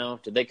and Rhino.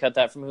 Did they cut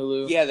that from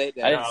Hulu? Yeah, they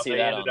did. I didn't see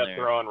that on there.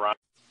 Throwing Rhino.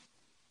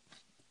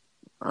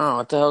 Oh,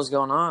 what the hell's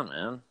going on,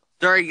 man?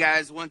 Sorry,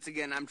 guys. Once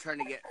again, I'm trying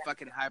to get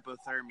fucking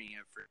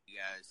hypothermia for you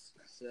guys.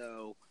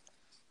 So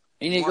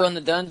you need to go in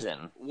the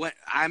dungeon.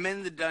 I'm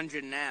in the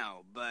dungeon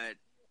now, but.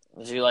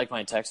 Did you like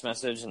my text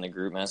message and the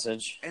group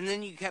message? And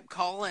then you kept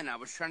calling. I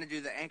was trying to do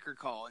the anchor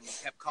call, and you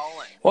kept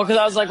calling. Well, because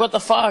I was like, what the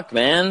fuck,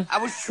 man? I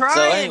was trying,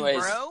 so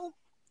anyways, bro.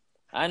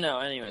 I know,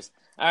 anyways.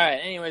 All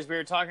right, anyways, we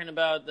were talking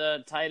about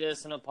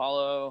Titus and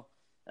Apollo,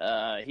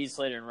 Heath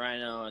Slater and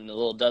Rhino, and the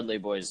little Dudley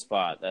Boys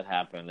spot that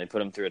happened. They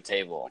put him through a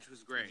table. Which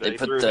was great. They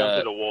threw him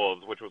to the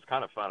wolves, which was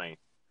kind of funny.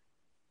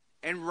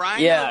 And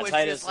Rhino was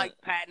Titus just like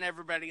patting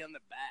everybody on the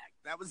back.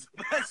 That was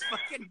the best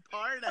fucking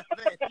part of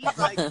it. He's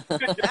like,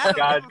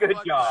 guys, good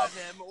job.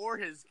 Him or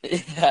his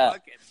kid. Yeah.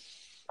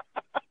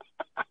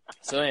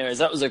 So, anyways,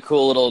 that was a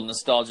cool little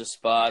nostalgia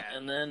spot. Yeah.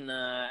 And then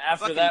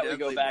after fucking that, we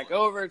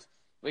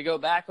go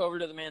back over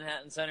to the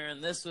Manhattan Center,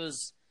 and this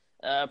was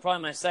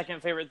probably my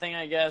second favorite thing,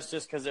 I guess,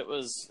 just because it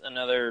was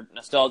another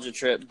nostalgia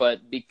trip.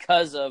 But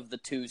because of the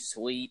Too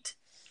Sweet,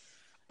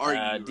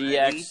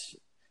 DX,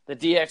 the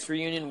DX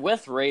reunion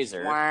with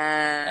Razor.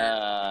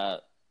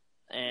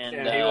 And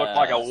he looked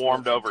like a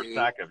warmed-over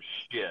sack of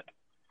shit.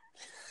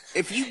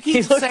 If you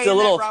keep saying a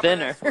little that, Robert,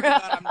 thinner. I swear to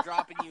God, I'm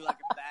dropping you like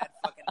a bad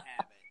fucking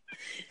habit.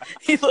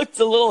 He looked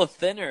a little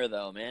thinner,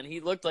 though, man. He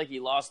looked like he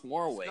lost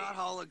more weight. Scott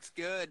Hall looks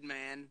good,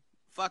 man.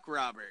 Fuck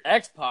Robert.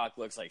 X-Pac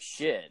looks like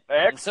shit.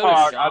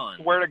 X-Pac, I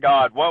swear to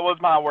God. What was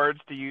my words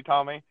to you,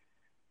 Tommy?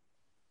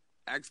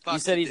 X-Pac. You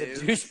said he's a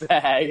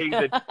douchebag. He's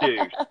a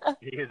douche.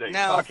 He is a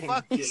fucking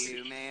fuck douche.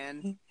 you,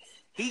 man.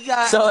 He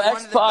got one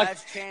of the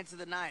best chance of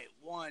the night.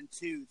 1,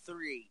 2,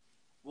 3.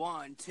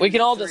 1, 2. We can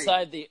all 3.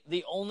 decide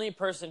the only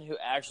person who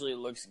actually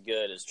looks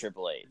good is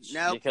Triple H.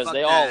 No, because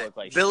they all look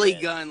like Billy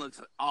shit. Gunn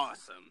looks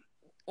awesome.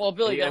 Well,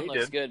 Billy Gunn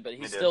looks good, but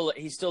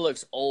he still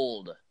looks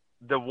old.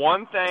 The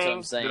one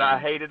thing that I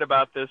hated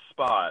about this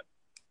spot,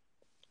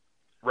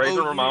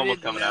 Razor Ramon was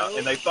coming out,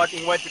 and they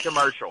fucking went to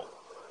commercial.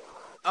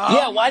 Oh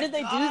yeah, why did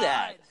they do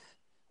that?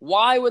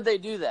 Why would they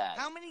do that?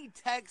 How many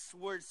texts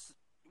were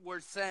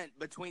sent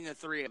between the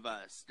three of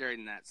us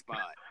during that spot?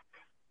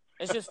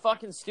 It's just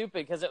fucking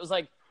stupid because it was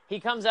like he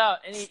comes out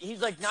and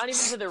he's like not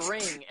even to the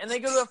ring, and they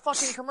go to a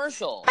fucking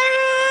commercial.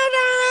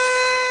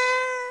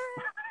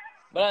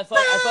 But I thought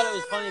it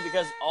was funny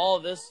because all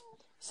of this.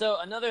 So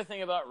another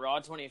thing about Raw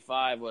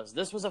 25 was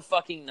this was a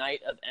fucking night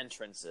of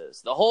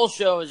entrances. The whole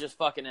show was just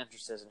fucking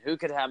entrances, and who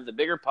could have the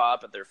bigger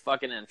pop at their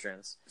fucking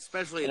entrance?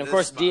 Especially, and of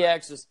course spot.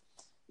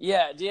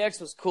 DX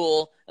was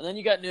cool, and then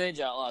you got New Age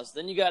Outlaws,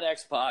 then you got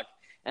X-Pac,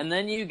 and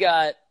then you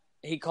got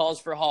he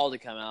calls for Hall to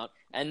come out,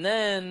 and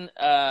then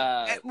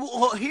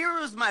well, here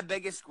was my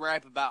biggest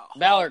gripe about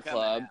Balor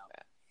Club.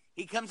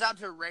 He comes out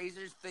to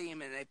Razor's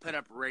theme, and they put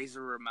up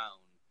Razor Ramon.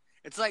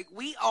 It's like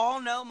we all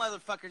know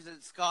motherfuckers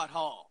at Scott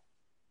Hall.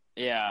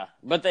 Yeah,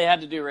 but they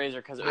had to do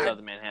Razor because it was at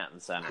the Manhattan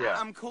Center. Yeah.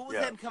 I'm cool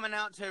with him coming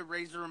out to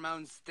Razor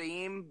Ramon's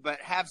theme, but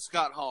have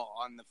Scott Hall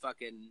on the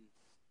fucking.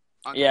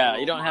 Yeah,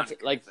 you don't have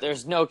to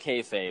there's no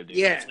kayfabe, dude.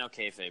 Yeah. There's no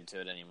kayfabe to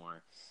it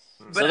anymore.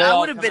 But so I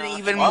would have been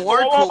even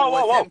more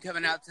cool with him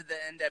coming out to the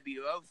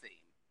NWO theme.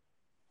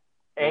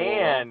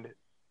 And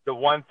the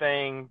one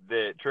thing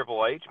that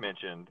Triple H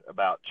mentioned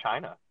about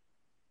China.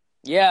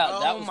 Yeah,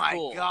 that was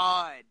cool. Oh my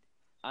God.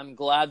 I'm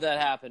glad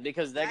that happened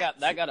because that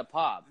got a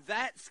pop.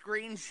 That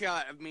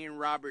screenshot of me and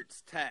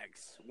Robert's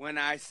text when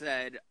I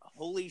said,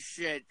 "Holy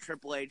shit,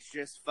 Triple H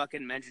just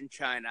fucking mentioned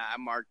China," I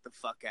marked the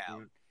fuck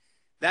out.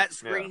 That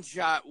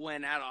screenshot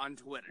went out on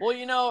Twitter. Well,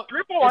 you know,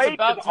 Triple H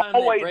about time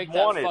they break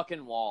that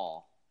fucking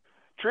wall.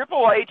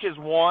 Triple H has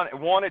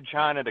wanted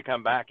China to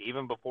come back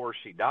even before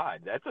she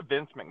died. That's a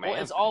Vince McMahon.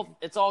 Well,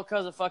 it's all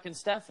because of fucking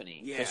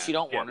Stephanie because she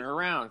don't want her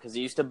around because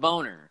he used to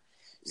bone her.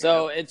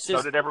 So it's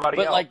just. So did everybody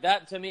else. But like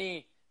that to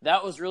me.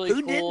 That was really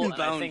cool, and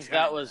I think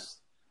that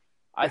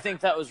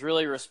was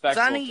really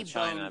respectful to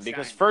China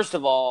because first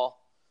of all,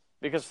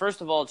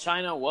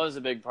 China was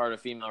a big part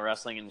of female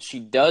wrestling, and she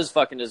does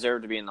fucking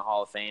deserve to be in the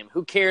Hall of Fame.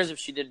 Who cares if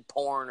she did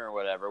porn or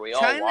whatever? We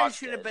all watched China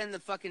should have been the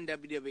fucking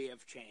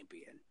WWF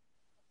champion.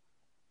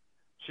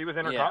 She was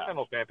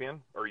Intercontinental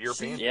Champion or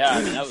European.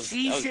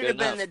 She should have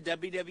been the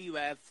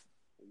WWF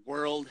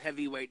World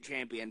Heavyweight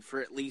Champion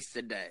for at least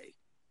a day.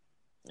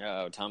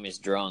 Oh, Tommy's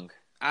drunk.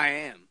 I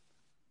am,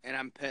 and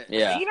I'm pissed.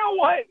 Yeah. You know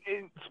what?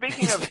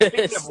 Speaking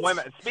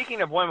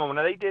of women, when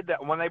they did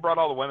that, when they brought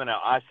all the women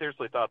out, I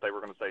seriously thought they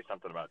were going to say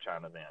something about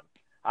China then.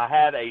 I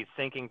had a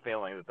sinking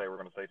feeling that they were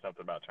going to say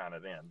something about China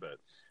then, but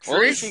well,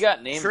 at least she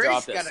got name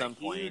dropped at some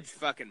point. Huge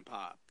fucking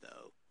pop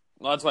though.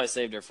 Well, that's why I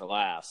saved her for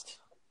last.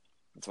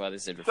 That's why they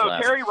saved her for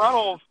last. So Terry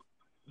Runnels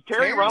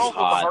was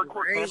a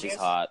hardcore champion. She's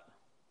hot.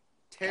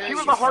 She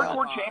was a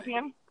hardcore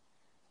champion.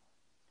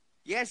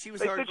 Yeah, she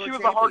was. They said she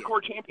was a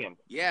hardcore champion.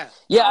 Yeah.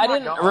 Yeah, I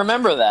didn't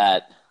remember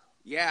that.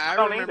 Yeah, I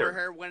remember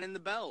her winning the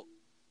belt.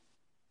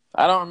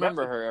 I don't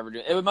remember her ever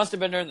doing it. It must have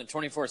been during the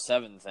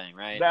 24/7 thing,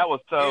 right? That was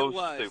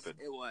stupid.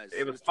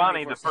 It was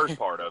funny, the first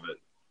part of it.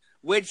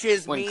 Which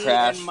is when me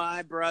Crash and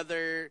my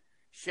brother.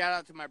 Shout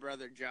out to my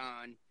brother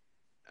John.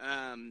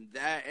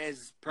 That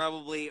is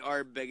probably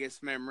our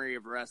biggest memory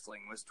of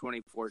wrestling was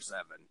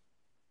 24/7.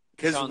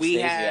 Because we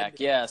had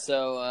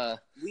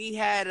we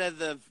had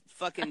the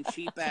fucking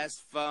cheap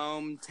ass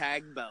foam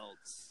tag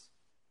belts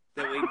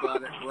that we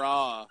bought at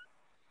Raw.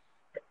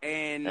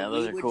 And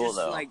those are cool,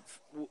 though.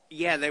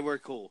 They were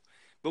cool.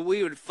 But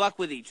we would fuck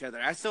with each other.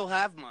 I still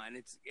have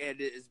mine.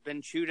 It has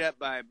been chewed up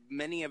by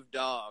many of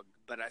dog,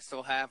 but I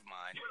still have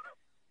mine.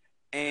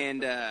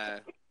 And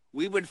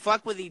we would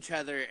fuck with each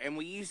other, and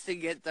we used to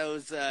get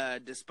those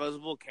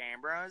disposable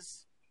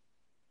cameras.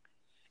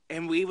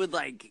 And we would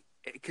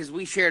because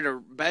we shared a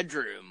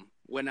bedroom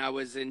when I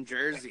was in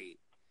Jersey.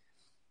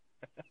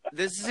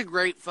 This is a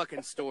great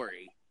fucking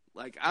story.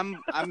 I'm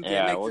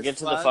yeah, we'll get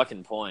to the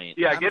fucking point.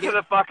 Yeah, get to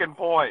the fucking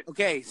point.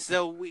 Okay,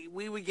 so we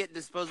would get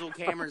disposable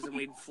cameras and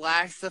we'd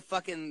flash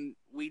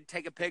we'd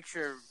take a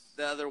picture of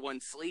the other one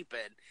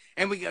sleeping,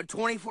 and we go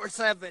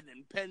 24/7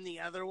 and pin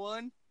the other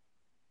one.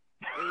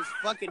 It was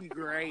fucking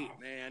great,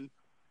 man.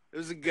 It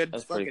was a good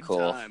fucking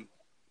time.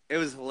 It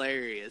was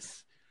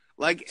hilarious.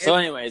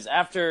 Anyways,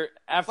 after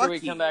we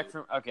come back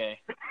from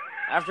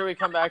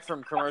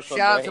commercial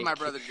shout break, out to my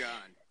brother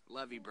John.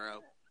 Love you,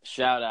 bro.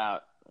 Shout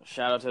out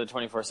to the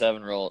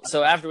 24/7 rule.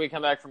 So after we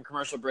come back from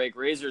commercial break,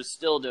 Razor's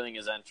still doing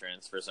his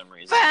entrance for some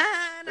reason.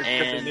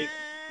 And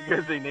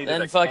because he needed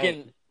then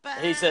fucking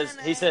he says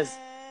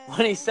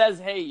when he says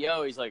hey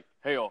yo, he's like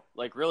hey yo,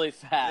 really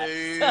fast.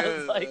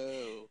 Hey, like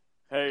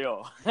hey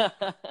yo.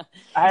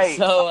 Hey,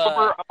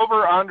 so,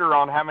 over under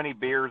on how many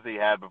beers he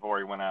had before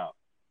he went out.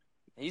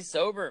 He's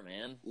sober,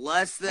 man.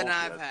 Less than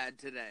I've had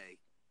today.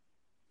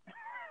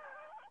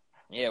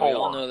 Yeah, we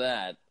all know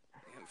that.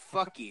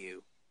 Fuck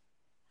you.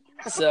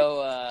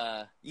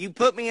 So, you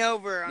put me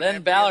over on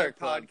then Ballard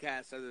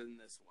podcast other than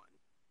this one.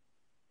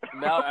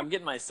 I'm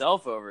getting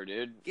myself over,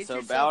 dude.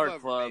 So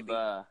Ballard Club,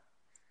 Ballard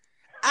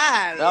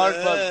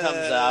Club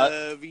comes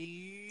out.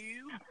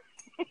 You.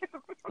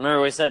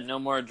 Remember, we said no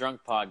more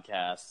drunk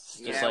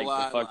podcasts, just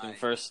the fucking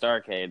first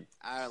Starrcade.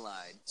 I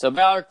lied. So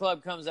Ballard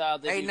Club comes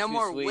out. Hey, no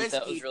more sweet. whiskey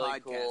that was really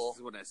podcasts cool.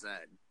 is what I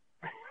said.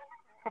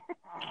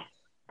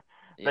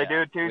 They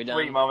do a Too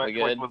Sweet moment,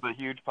 which was a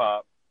huge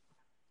pop.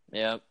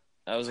 Yep.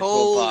 That was a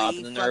cool pop,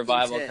 and then the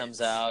Revival comes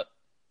out.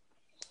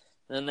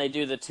 Then they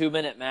do the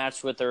 2-minute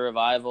match with the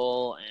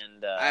Revival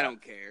and I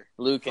don't care.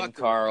 Luke and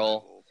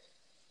Carl,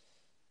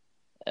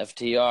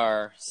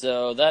 FTR.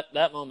 So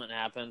that moment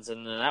happens,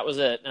 and then that was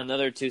it.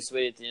 Another Too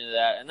Sweet at the end of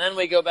that, and then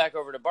we go back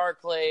over to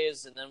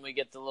Barclays, and then we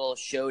get the little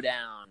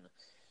showdown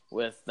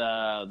with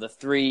the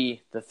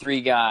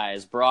three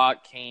guys,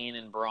 Brock, Kane,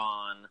 and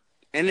Braun.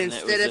 And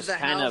instead of the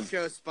house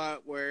show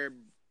spot where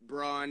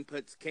Braun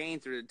puts Kane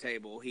through the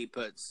table, he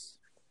puts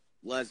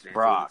Lesnar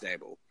through the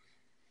table.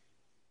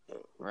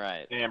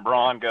 Right. And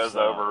Braun goes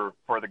over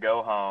for the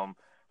go home,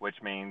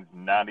 which means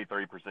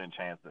 93%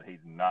 chance that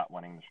he's not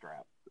winning the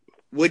strap.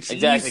 Which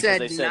exactly, you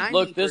said, they said,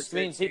 look, this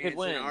means he could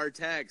win. In our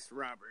text,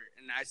 Robert,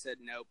 and I said,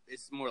 nope,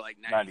 it's more like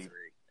 93.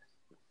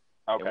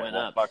 Okay, it went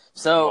up.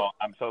 Well,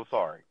 I'm so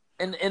sorry.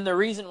 And the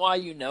reason why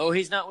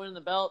he's not winning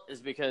the belt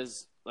is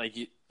because, like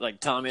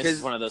Tommy,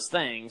 it's one of those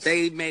things.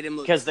 They made him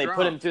look because strong. They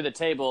put him through the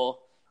table.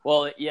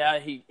 Well, yeah,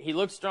 he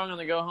looked strong on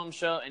the go home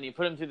show, and he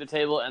put him through the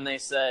table, and they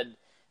said,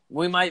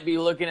 we might be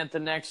looking at the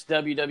next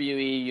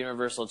WWE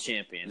Universal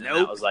Champion. Nope.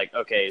 And I was like,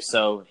 okay,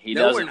 so he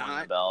doesn't win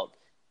the belt.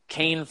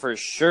 Kane for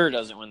sure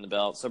doesn't win the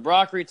belt. So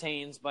Brock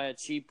retains by a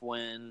cheap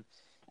win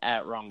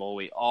at Rumble.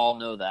 We all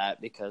know that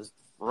because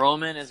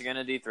Roman is going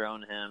to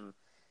dethrone him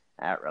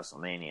at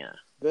WrestleMania.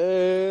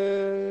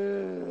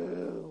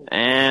 Boo.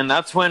 And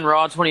that's when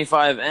Raw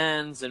 25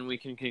 ends, and we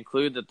can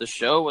conclude that the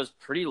show was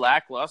pretty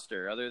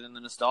lackluster other than the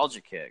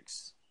nostalgia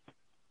kicks.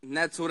 And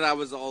that's what I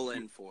was all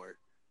in for.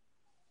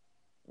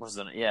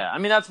 Wasn't it? Yeah, I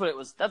mean that's what it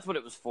was. That's what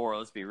it was for.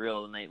 Let's be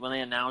real. When they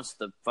announced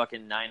the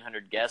fucking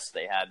 900 guests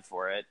they had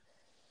for it,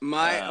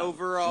 my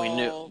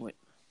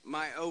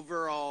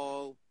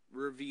overall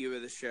review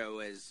of the show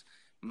is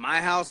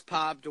my house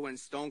popped when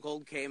Stone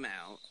Cold came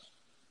out.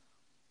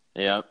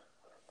 Yep.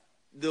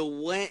 The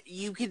wind,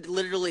 you could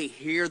literally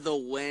hear the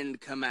wind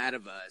come out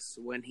of us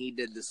when he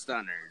did the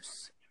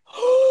stunners.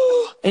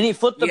 And he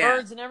flipped the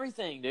birds and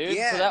everything, dude.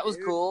 Yeah, so that was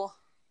dude. cool.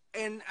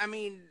 And, I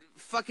mean,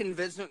 fucking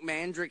Vince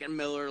McMahon drinking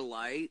Miller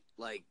Lite,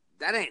 like,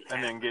 that ain't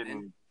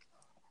happening.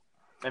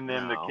 And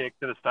then the kick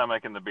to the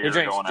stomach and the beer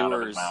going out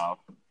of his mouth.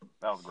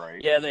 That was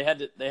great. Yeah, they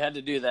had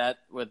to do that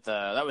with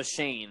that was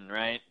Shane,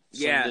 right?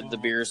 Yeah, Shane did the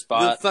beer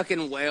spot, the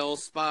fucking whale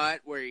spot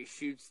where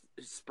he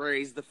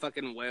sprays the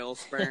fucking whale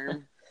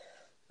sperm.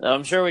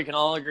 I'm sure we can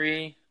all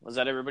agree. Was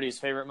that everybody's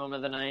favorite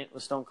moment of the night?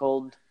 Was Stone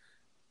Cold?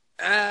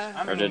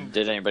 Or did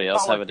anybody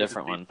else have a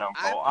different one?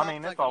 I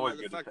mean, it's always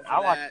good to say. I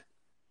like that.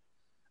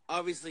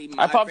 Obviously,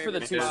 my popped for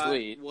the favorite Too spot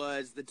Sweet.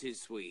 Was the Too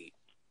Sweet.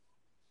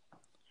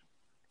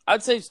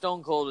 I'd say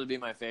Stone Cold would be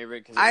my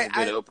favorite because it's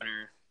a good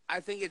opener. I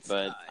think it's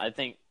but I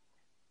think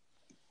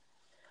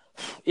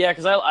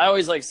because I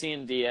always like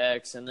seeing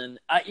DX, and then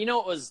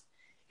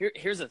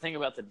here's the thing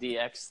about the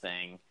DX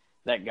thing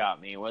that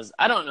got me was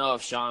I don't know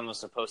if Shawn was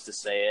supposed to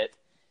say it,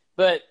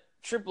 but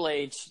Triple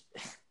H,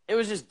 it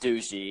was just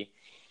douchey.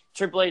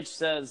 Triple H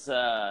says,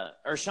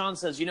 or Shawn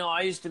says,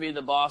 I used to be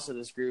the boss of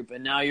this group,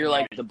 and now you're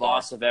like the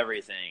boss of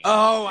everything.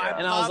 Oh, yeah.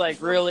 And I was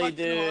like, really,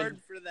 dude? Hard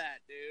for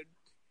that, dude.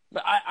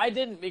 But I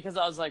didn't because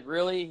I was like,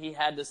 really? He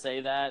had to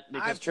say that?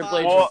 Because Triple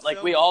H was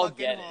like, we all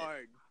get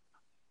hard.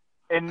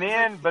 it. And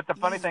then, but the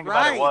funny thing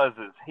about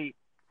it is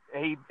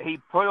he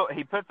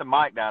put the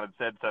mic down and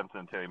said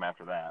something to him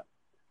after that.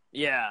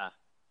 Yeah.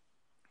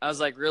 I was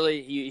like,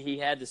 really? He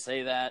had to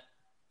say that?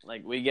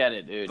 Like, we get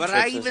it, dude. But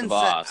Trips is the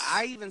boss.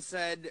 I even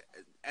said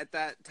at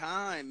that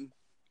time,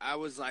 I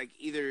was like,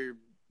 either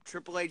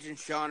Triple H and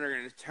Shawn are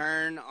going to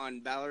turn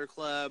on Balor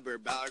Club or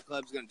Balor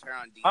Club's going to turn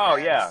on DX. Oh,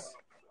 yeah.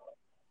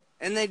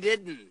 And they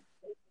didn't.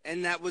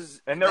 And that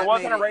was... And there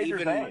wasn't a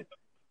Razor's Edge.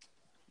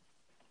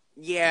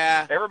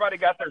 Yeah. Everybody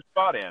got their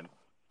spot in.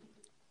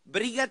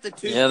 But he got the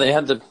two... Yeah, they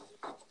had to...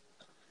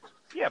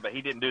 Yeah, but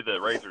he didn't do the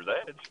Razor's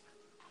Edge.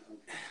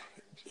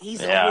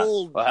 He's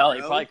old, Well, hell, he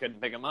bro. probably couldn't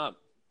pick him up.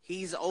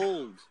 He's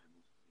old.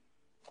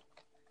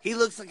 He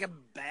looks like a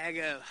bag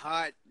of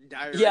hot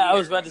diarrhea. Yeah, I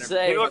was about to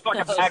say. He looks like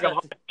a bag of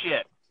hot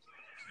shit.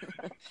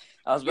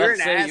 I was about to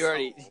say, you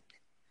already...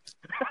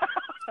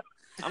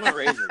 I'm a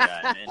Razor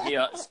guy,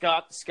 man.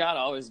 Scott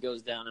always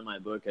goes down in my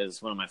book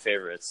as one of my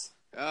favorites.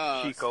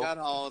 Oh, Chico. Scott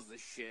Hall's the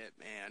shit,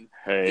 man.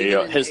 Hey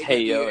yo, his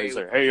hey yo is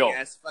like hey yo,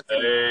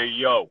 hey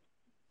yo.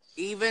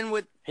 Even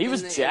with he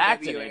was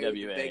jacked in AWA. With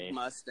the big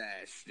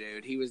mustache,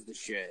 dude. He was the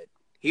shit.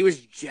 He was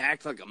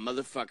jacked like a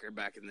motherfucker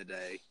back in the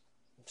day.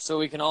 So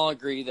we can all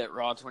agree that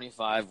Raw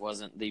 25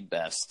 wasn't the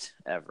best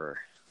ever,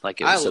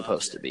 like it was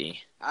supposed to be.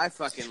 I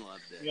fucking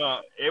loved it. Yeah,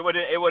 it would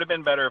have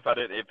been better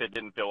if it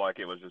didn't feel like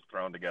it was just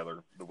thrown together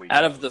the week.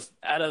 Out of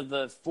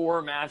the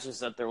 4 matches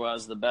that there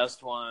was, the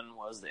best one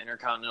was the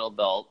Intercontinental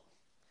Belt.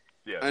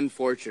 Yeah.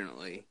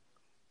 Unfortunately.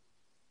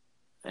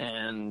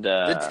 And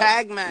the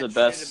tag match should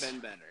have been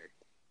better.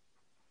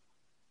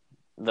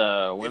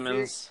 The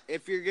women's.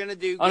 If you're gonna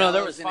do,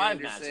 there was 5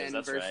 Anderson matches.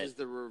 That's versus right.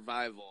 The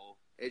Revival,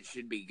 it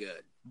should be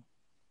good.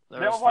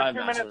 There was like 2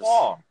 minutes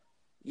long.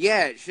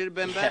 Yeah, it should have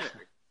been better.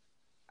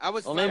 I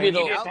was maybe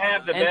they'll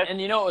have the best.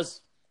 And you know what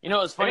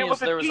was funny is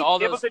there was all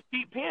those. It was a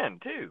cheap pin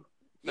too.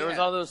 There was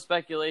all those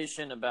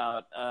speculation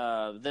about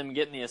them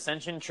getting the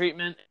Ascension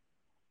treatment.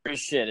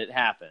 Shit, it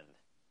happened.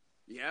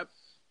 Yep.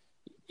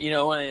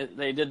 When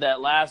they did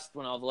that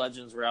when all the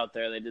legends were out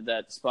there, they did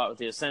that spot with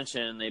the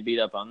Ascension, and they beat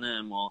up on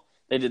them. Well,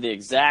 they did the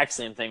exact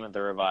same thing with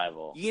the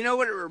Revival. You know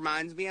what it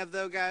reminds me of,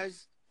 though,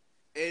 guys?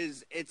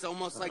 It's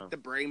almost like the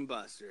Brain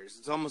Busters.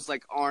 It's almost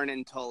like Arn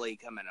and Tully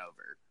coming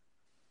over.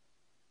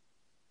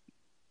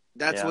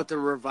 That's what the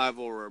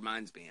Revival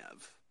reminds me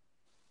of.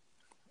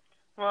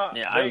 Well,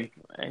 yeah, I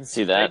can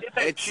see that.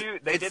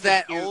 It's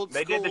that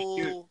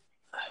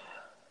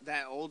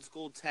old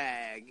school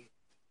tag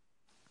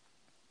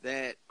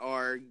that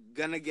are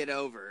gonna get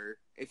over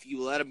if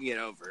you let them get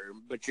over,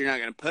 but you're not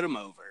gonna put them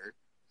over.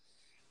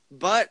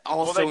 But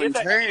also they did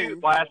that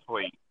shoot last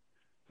week.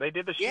 They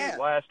did the shoot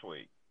last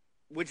week,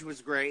 which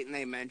was great, and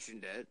they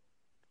mentioned it.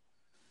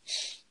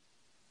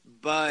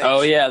 But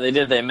they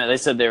did. They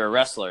said they were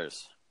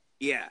wrestlers.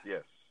 Yeah.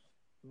 Yes.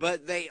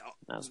 But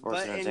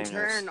in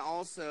turn,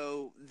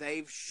 also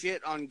they've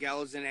shit on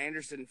Gallows and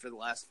Anderson for the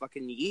last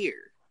fucking year.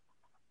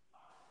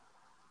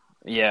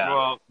 Yeah.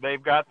 Well,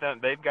 they've got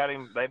them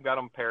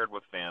paired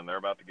with Finn. They're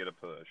about to get a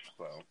push.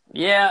 So.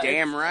 Yeah.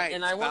 Damn right.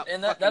 And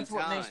that's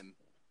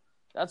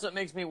what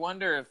makes me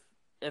wonder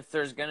if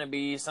there's going to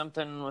be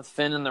something with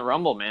Finn in the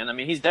Rumble, man. I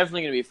mean, he's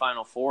definitely going to be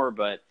Final Four,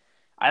 but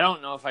I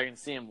don't know if I can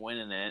see him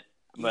winning it.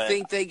 You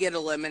think they get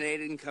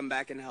eliminated and come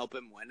back and help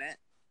him win it?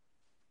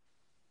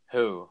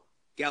 Who?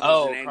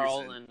 Gallows and Anderson.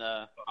 Carl and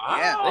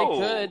yeah, they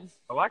could.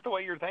 I like the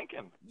way you're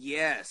thinking.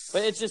 Yes,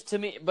 but it's just to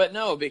me. But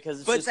no,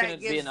 because it's just going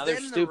to be another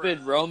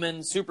stupid Roman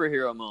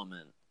superhero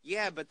moment.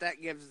 Yeah, but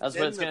that gives that's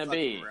them what it's going to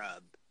be.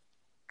 Rub.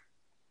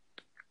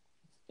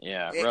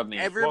 Yeah, rub me.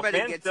 Everybody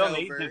Finn gets still over.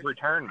 needs his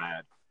return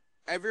match.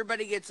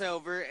 Everybody gets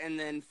over, and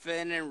then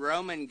Finn and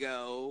Roman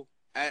go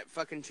at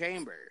fucking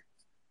Chamber.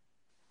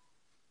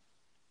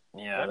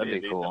 Yeah,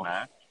 that'd be cool.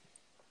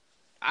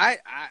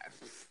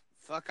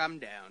 I'm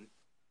down.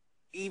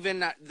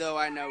 even though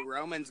I know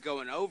Roman's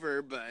going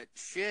over, but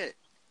shit.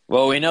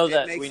 Well, we know It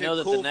that makes a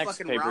the cool next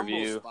fucking pay-per-view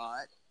Rumble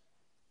spot.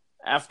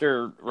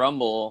 after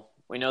Rumble,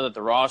 we know that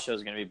the Raw show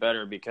is going to be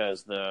better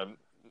because the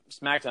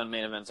SmackDown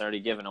main event's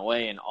already given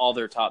away and all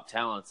their top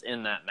talents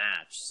in that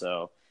match.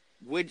 So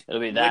it'll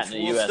be that in the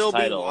will U.S. still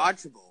title. Be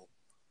watchable.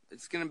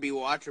 It's going to be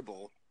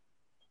watchable.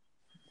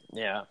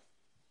 Yeah.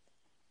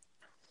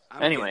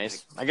 I'm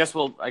Anyways, I guess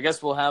we'll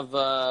have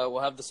the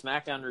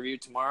SmackDown review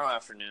tomorrow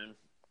afternoon.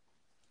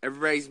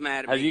 Everybody's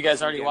mad at me. Have you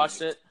guys already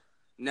watched it?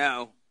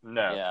 No.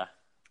 Yeah.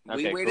 We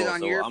Okay, waited cool. on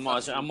So your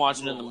I'm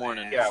watching in the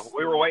morning. ass. Yeah,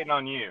 we were waiting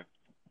on you.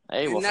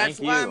 Hey, well, and that's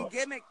thank why you. I'm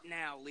gimmicked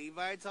now,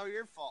 Levi. It's all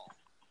your fault.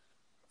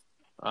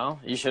 Well,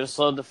 you should have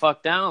slowed the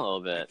fuck down a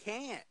little I bit.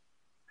 can't.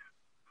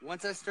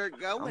 Once I start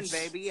going,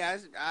 baby, I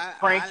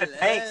Crank the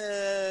tank.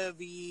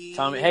 love you.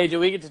 Tommy, hey, do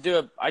we get to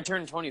do I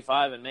turned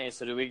 25 in May,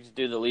 so do we get to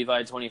do the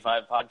Levi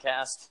 25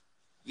 podcast?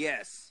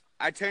 Yes.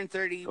 I turned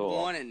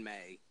 31 in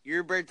May.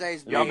 Your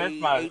birthday's May Y'all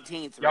missed my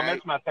 18th, Y'all right?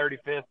 missed my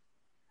 35th.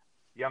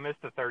 Y'all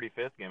missed the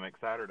 35th gimmick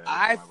Saturday.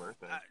 My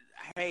birthday.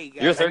 Hey,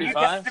 guys. You're You 35?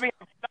 got to be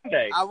on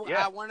Sunday. I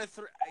want to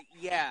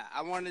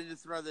I wanted to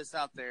throw this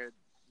out there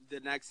the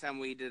next time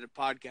we did a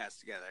podcast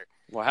together.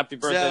 Well, happy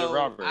birthday So, to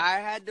Robert. I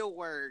had to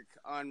work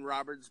on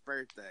Robert's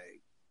birthday.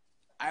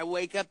 I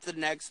wake up the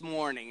next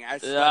morning. I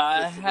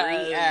slept for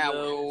 3 hours.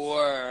 to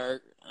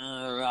work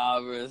on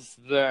Robert's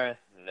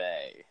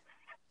birthday.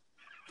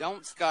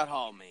 Don't Scott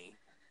Hall me.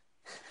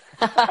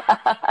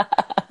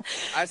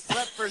 I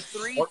slept for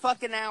 3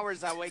 fucking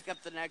hours. I wake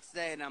up the next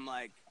day and I'm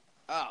like,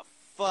 oh,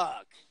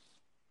 fuck.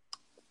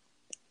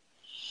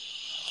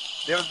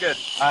 It was good.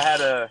 I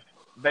had a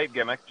vape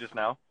gimmick just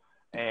now,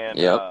 and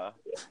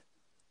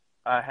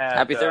I had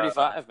Happy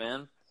 35,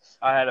 man.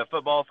 I had a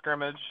football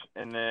scrimmage,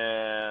 and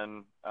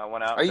then I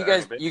went out. Are you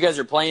guys? You guys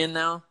are playing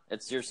now?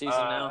 It's your season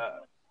now.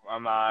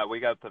 We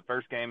got the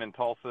first game in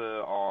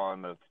Tulsa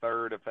on the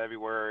 3rd of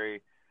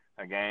February,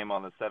 a game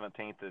on the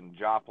 17th in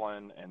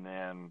Joplin, and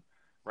then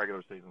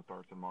regular season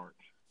starts in March.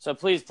 So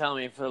please tell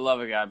me, for the love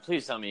of God,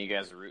 please tell me you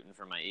guys are rooting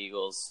for my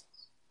Eagles.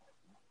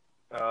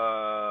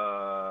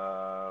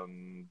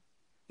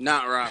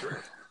 Not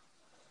Robert.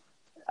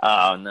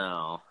 Oh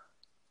no.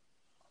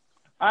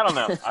 I don't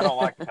know. I don't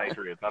like the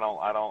Patriots. I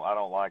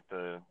don't like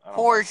the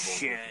Horse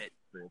shit.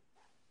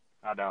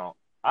 I don't.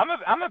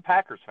 I'm a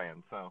Packers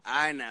fan, so.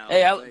 I know.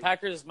 Hey,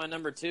 Packers is my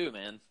number 2,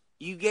 man.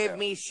 You gave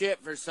me shit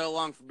for so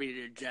long for being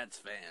a Jets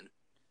fan.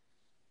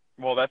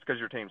 Well, that's because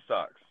your team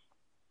sucks.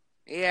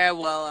 Yeah,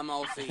 well, I'm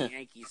also a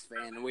Yankees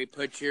fan, and we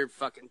put your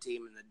fucking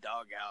team in the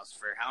doghouse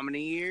for how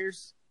many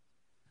years?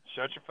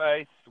 Shut your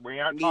face. We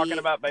aren't talking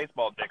about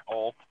baseball,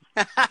 dickhole.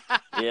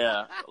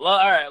 Yeah. Well,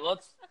 all right.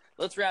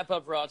 Let's wrap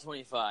up Raw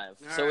 25.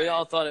 All we right.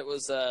 all thought it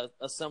was a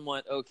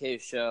somewhat okay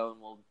show,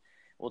 and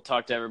we'll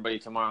talk to everybody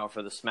tomorrow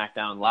for the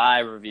SmackDown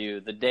Live review.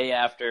 The day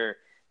after,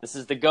 this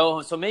is the go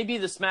home. So maybe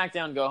the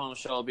SmackDown go home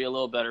show will be a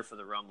little better for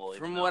the Rumble.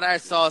 From what I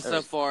saw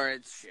so far,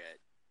 it's shit.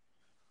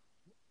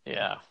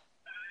 Yeah,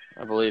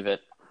 I believe it.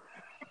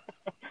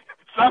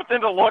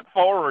 Something to look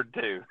forward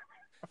to.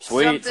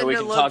 Sweet, Something so we to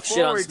can look talk shit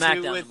on forward to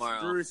SmackDown with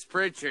tomorrow. Bruce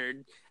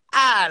Pritchard.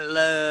 I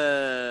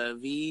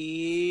love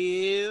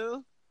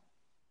you.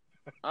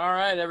 All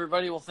right,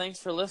 everybody. Well, thanks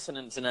for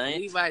listening tonight.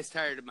 Levi's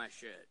tired of my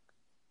shit.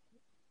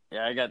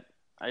 Yeah,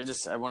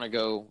 I want to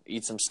go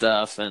eat some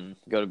stuff and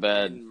go to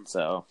bed.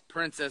 So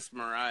Princess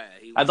Mariah.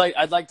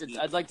 I'd like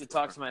to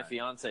talk to my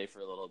fiance for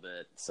a little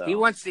bit. So He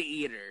wants to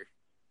eat her.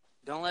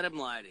 Don't let him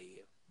lie to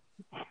you.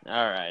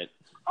 All right.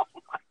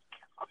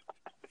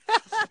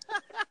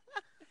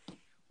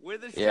 We're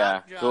the Yeah,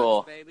 shot jobs,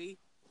 cool. baby.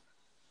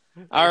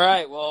 All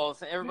right. Well,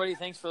 everybody,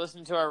 thanks for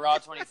listening to our Raw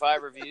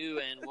 25 review,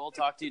 and we'll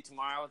talk to you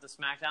tomorrow with the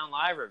SmackDown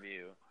Live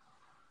review.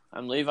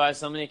 I'm Levi.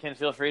 Somebody can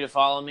feel free to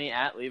follow me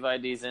at Levi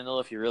D.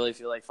 Zindel if you really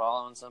feel like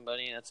following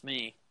somebody. That's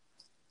me.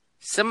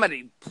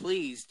 Somebody,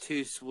 please,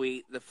 too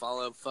sweet, the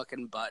follow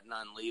fucking button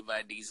on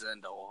Levi D.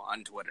 Zindel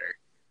on Twitter.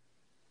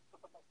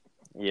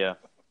 Yeah.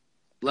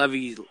 Love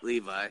you,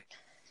 Levi.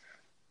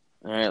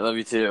 All right. Love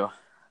you too.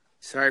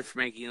 Sorry for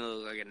making you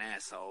look like an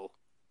asshole.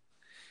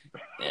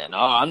 Yeah. No,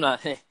 I'm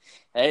not. Hey,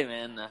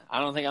 man. I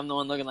don't think I'm the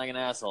one looking like an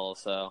asshole.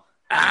 So.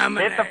 I'm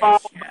an Hit the follow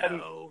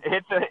asshole.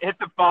 button. Hit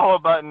the follow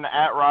button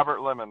at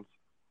Robert Lemons.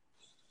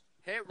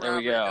 Hit There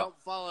we Robert. go. Don't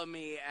follow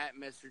me at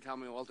Mr.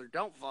 Tommy Walter.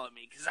 Don't follow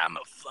me because I'm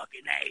a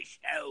fucking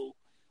asshole.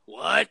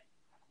 What?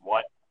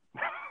 What?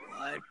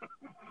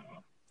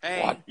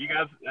 Hey. What? You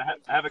guys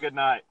have a good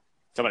night.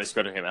 Somebody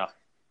scooted him out.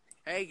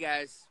 Hey,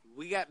 guys.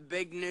 We got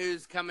big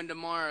news coming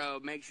tomorrow.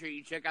 Make sure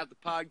you check out the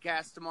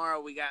podcast tomorrow.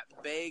 We got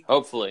big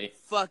Hopefully.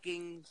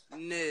 fucking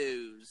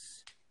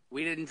news.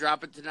 We didn't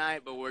drop it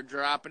tonight, but we're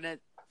dropping it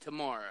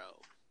tomorrow.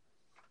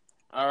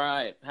 All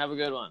right. Have a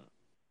good one.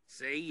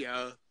 See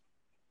ya.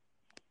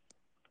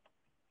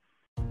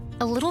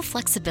 A little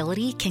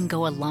flexibility can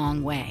go a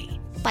long way.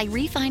 By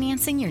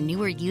refinancing your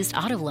new or used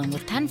auto loan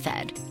with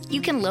PenFed,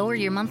 you can lower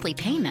your monthly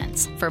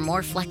payments for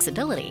more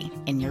flexibility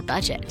in your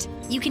budget.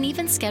 You can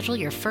even schedule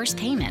your first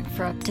payment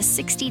for up to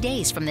 60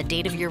 days from the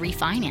date of your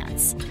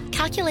refinance.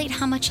 Calculate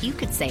how much you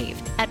could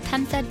save at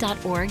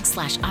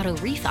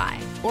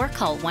PenFed.org/auto-refi or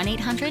call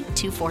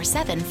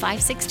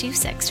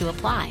 1-800-247-5626 to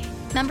apply.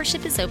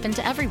 Membership is open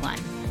to everyone.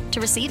 To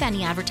receive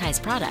any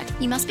advertised product,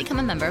 you must become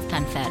a member of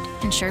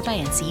PenFed, insured by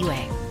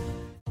NCUA.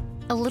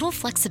 A little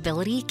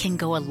flexibility can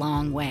go a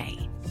long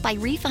way. By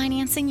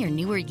refinancing your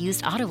new or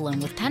used auto loan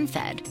with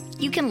PenFed,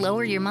 you can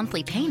lower your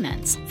monthly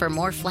payments for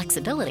more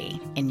flexibility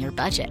in your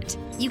budget.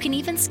 You can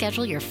even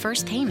schedule your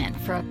first payment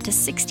for up to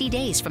 60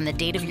 days from the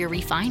date of your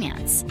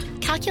refinance.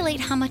 Calculate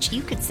how much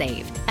you could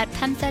save at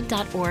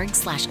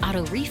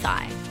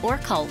PenFed.org/auto-refi or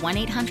call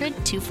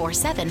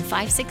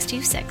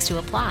 1-800-247-5626 to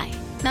apply.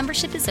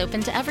 Membership is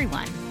open to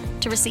everyone.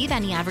 To receive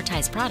any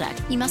advertised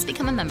product, you must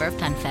become a member of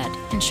PenFed,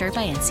 insured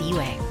by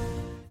NCUA.